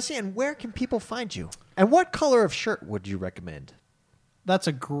 McSpicy? And where can people find you? And what color of shirt would you recommend? that's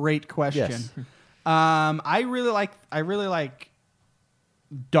a great question. Yes. I really like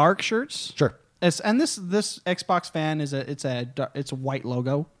dark shirts. Sure. And this Xbox fan it's a white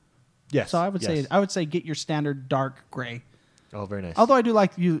logo. Yes. So I would say get your standard dark gray. Oh, very nice. Although I do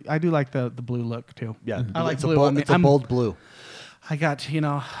like the blue look too. yeah, I like it's blue. A bold, I mean, it's a bold blue. I got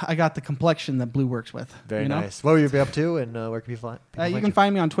the complexion that blue works with. Very you know? nice. What will you be up to, and where can people find? You can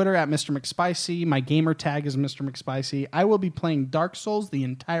find me on Twitter at Mr. McSpicy. My gamer tag is Mr. McSpicy. I will be playing Dark Souls the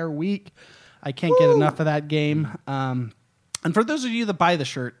entire week. I can't get enough of that game. And for those of you that buy the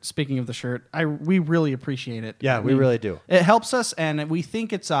shirt, speaking of the shirt, we really appreciate it. Yeah, we really do. It helps us, and we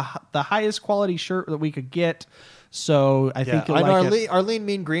think it's the highest quality shirt that we could get. So I think you'll on like it. our Lean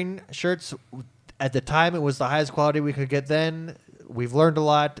Mean Green shirts, at the time it was the highest quality we could get then. We've learned a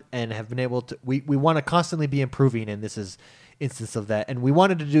lot and have been able to, we want to constantly be improving, and this is instance of that. And we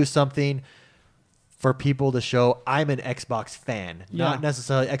wanted to do something for people to show I'm an Xbox fan, not Yeah.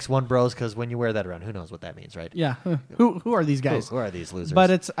 necessarily X1 Bros, because when you wear that around, who knows what that means, right? Yeah. Who are these guys? Who are these losers?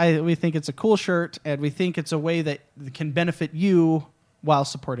 But we think it's a cool shirt, and we think it's a way that can benefit you while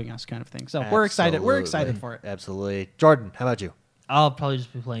supporting us, kind of thing. So we're excited. We're excited for it. Absolutely. Jordan, how about you? I'll probably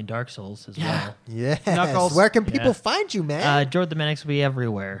just be playing Dark Souls as well. Yes. Knuckles. Where can people Yeah. find you, man? Jordan the Manix will be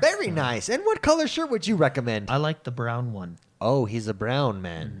everywhere. Very nice. And what color shirt would you recommend? I like the brown one. Oh, he's a brown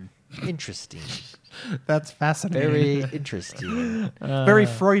man. Interesting. That's fascinating. Very interesting. Very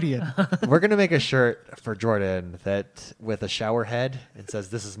Freudian. We're gonna make a shirt for Jordan that with a shower head and says,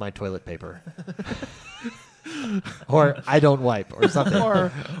 "This is my toilet paper," or "I don't wipe," or something.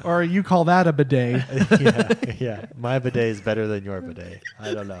 or you call that a bidet. yeah. My bidet is better than your bidet.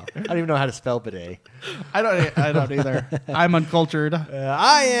 I don't know. I don't even know how to spell bidet. I don't either. I'm uncultured.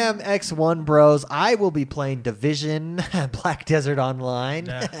 I am X1 Bros. I will be playing Division, Black Desert Online.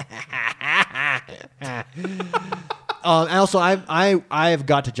 And also, I have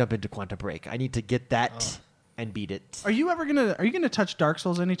got to jump into Quantum Break. I need to get that and beat it. Are you gonna touch Dark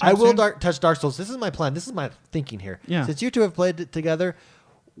Souls anytime I will soon? touch Dark Souls. This is my plan. This is my thinking here. Yeah. Since you two have played it together,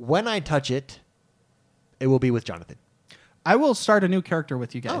 when I touch it, it will be with Jonathan. I will start a new character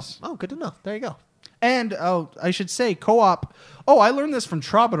with you guys. Oh, good to know. There you go. And I should say co-op. Oh, I learned this from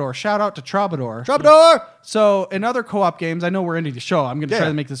Troubadour. Shout out to Troubadour. Troubadour! So in other co-op games, I know we're ending the show. I'm going to try Yeah.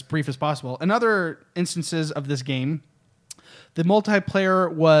 to make this brief as possible. In other instances of this game, the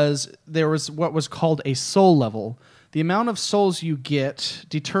multiplayer was what was called a soul level. The amount of souls you get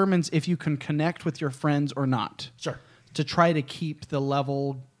determines if you can connect with your friends or not. Sure. To try to keep the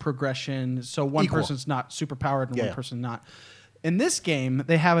level progression so one Equal. person's not super powered and Yeah. one person's not. In this game,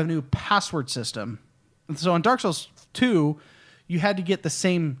 they have a new password system. So in Dark Souls 2, you had to get the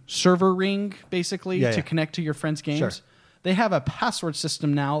same server ring basically Yeah, to yeah. connect to your friends' games. Sure. They have a password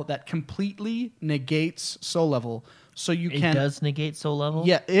system now that completely negates soul level. So you It can does negate soul level?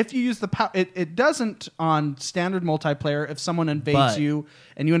 yeah, if you use the it doesn't on standard multiplayer. If someone invades But- you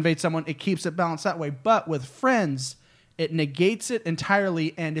and you invade someone, it keeps it balanced that way. But with friends, it negates it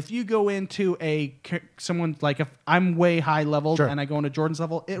entirely. And if you go into someone like if I'm way high leveled Sure. and I go into Jordan's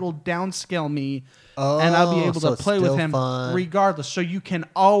level, it will downscale me, and I'll be able so to it's play with still him fun. regardless. So you can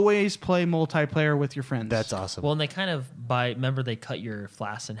always play multiplayer with your friends. That's awesome. Well, and they kind of remember they cut your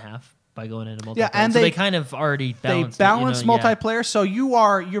flask in half by going into multiplayer. Yeah, and so they- they kind of already They balance. balance it, you know, yeah. multiplayer, so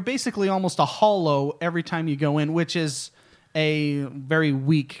you're basically almost a hollow every time you go in, which is a very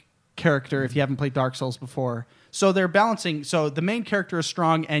weak character if you haven't played Dark Souls before. So they're balancing. So the main character is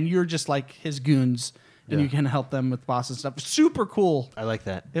strong, and you're just like his goons, and Yeah. you can help them with bosses and stuff. Super cool. I like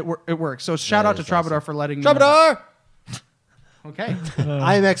that. It works. So shout That out to is Troubadour awesome. for letting me know that. Troubadour! Okay.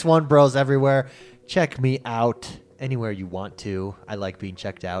 I'm X1 Bros everywhere. Check me out anywhere you want to. I like being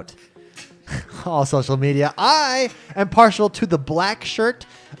checked out. All social media. I am partial to the black shirt.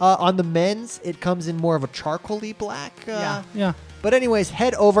 On the men's, it comes in more of a charcoaly black. Yeah. But anyways,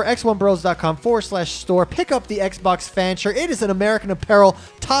 head over x1bros.com/store. Pick up the Xbox fan shirt. It is an American Apparel,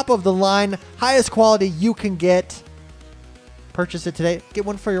 top of the line, highest quality you can get. Purchase it today. Get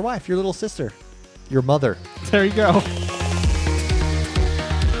one for your wife, your little sister, your mother. There you go.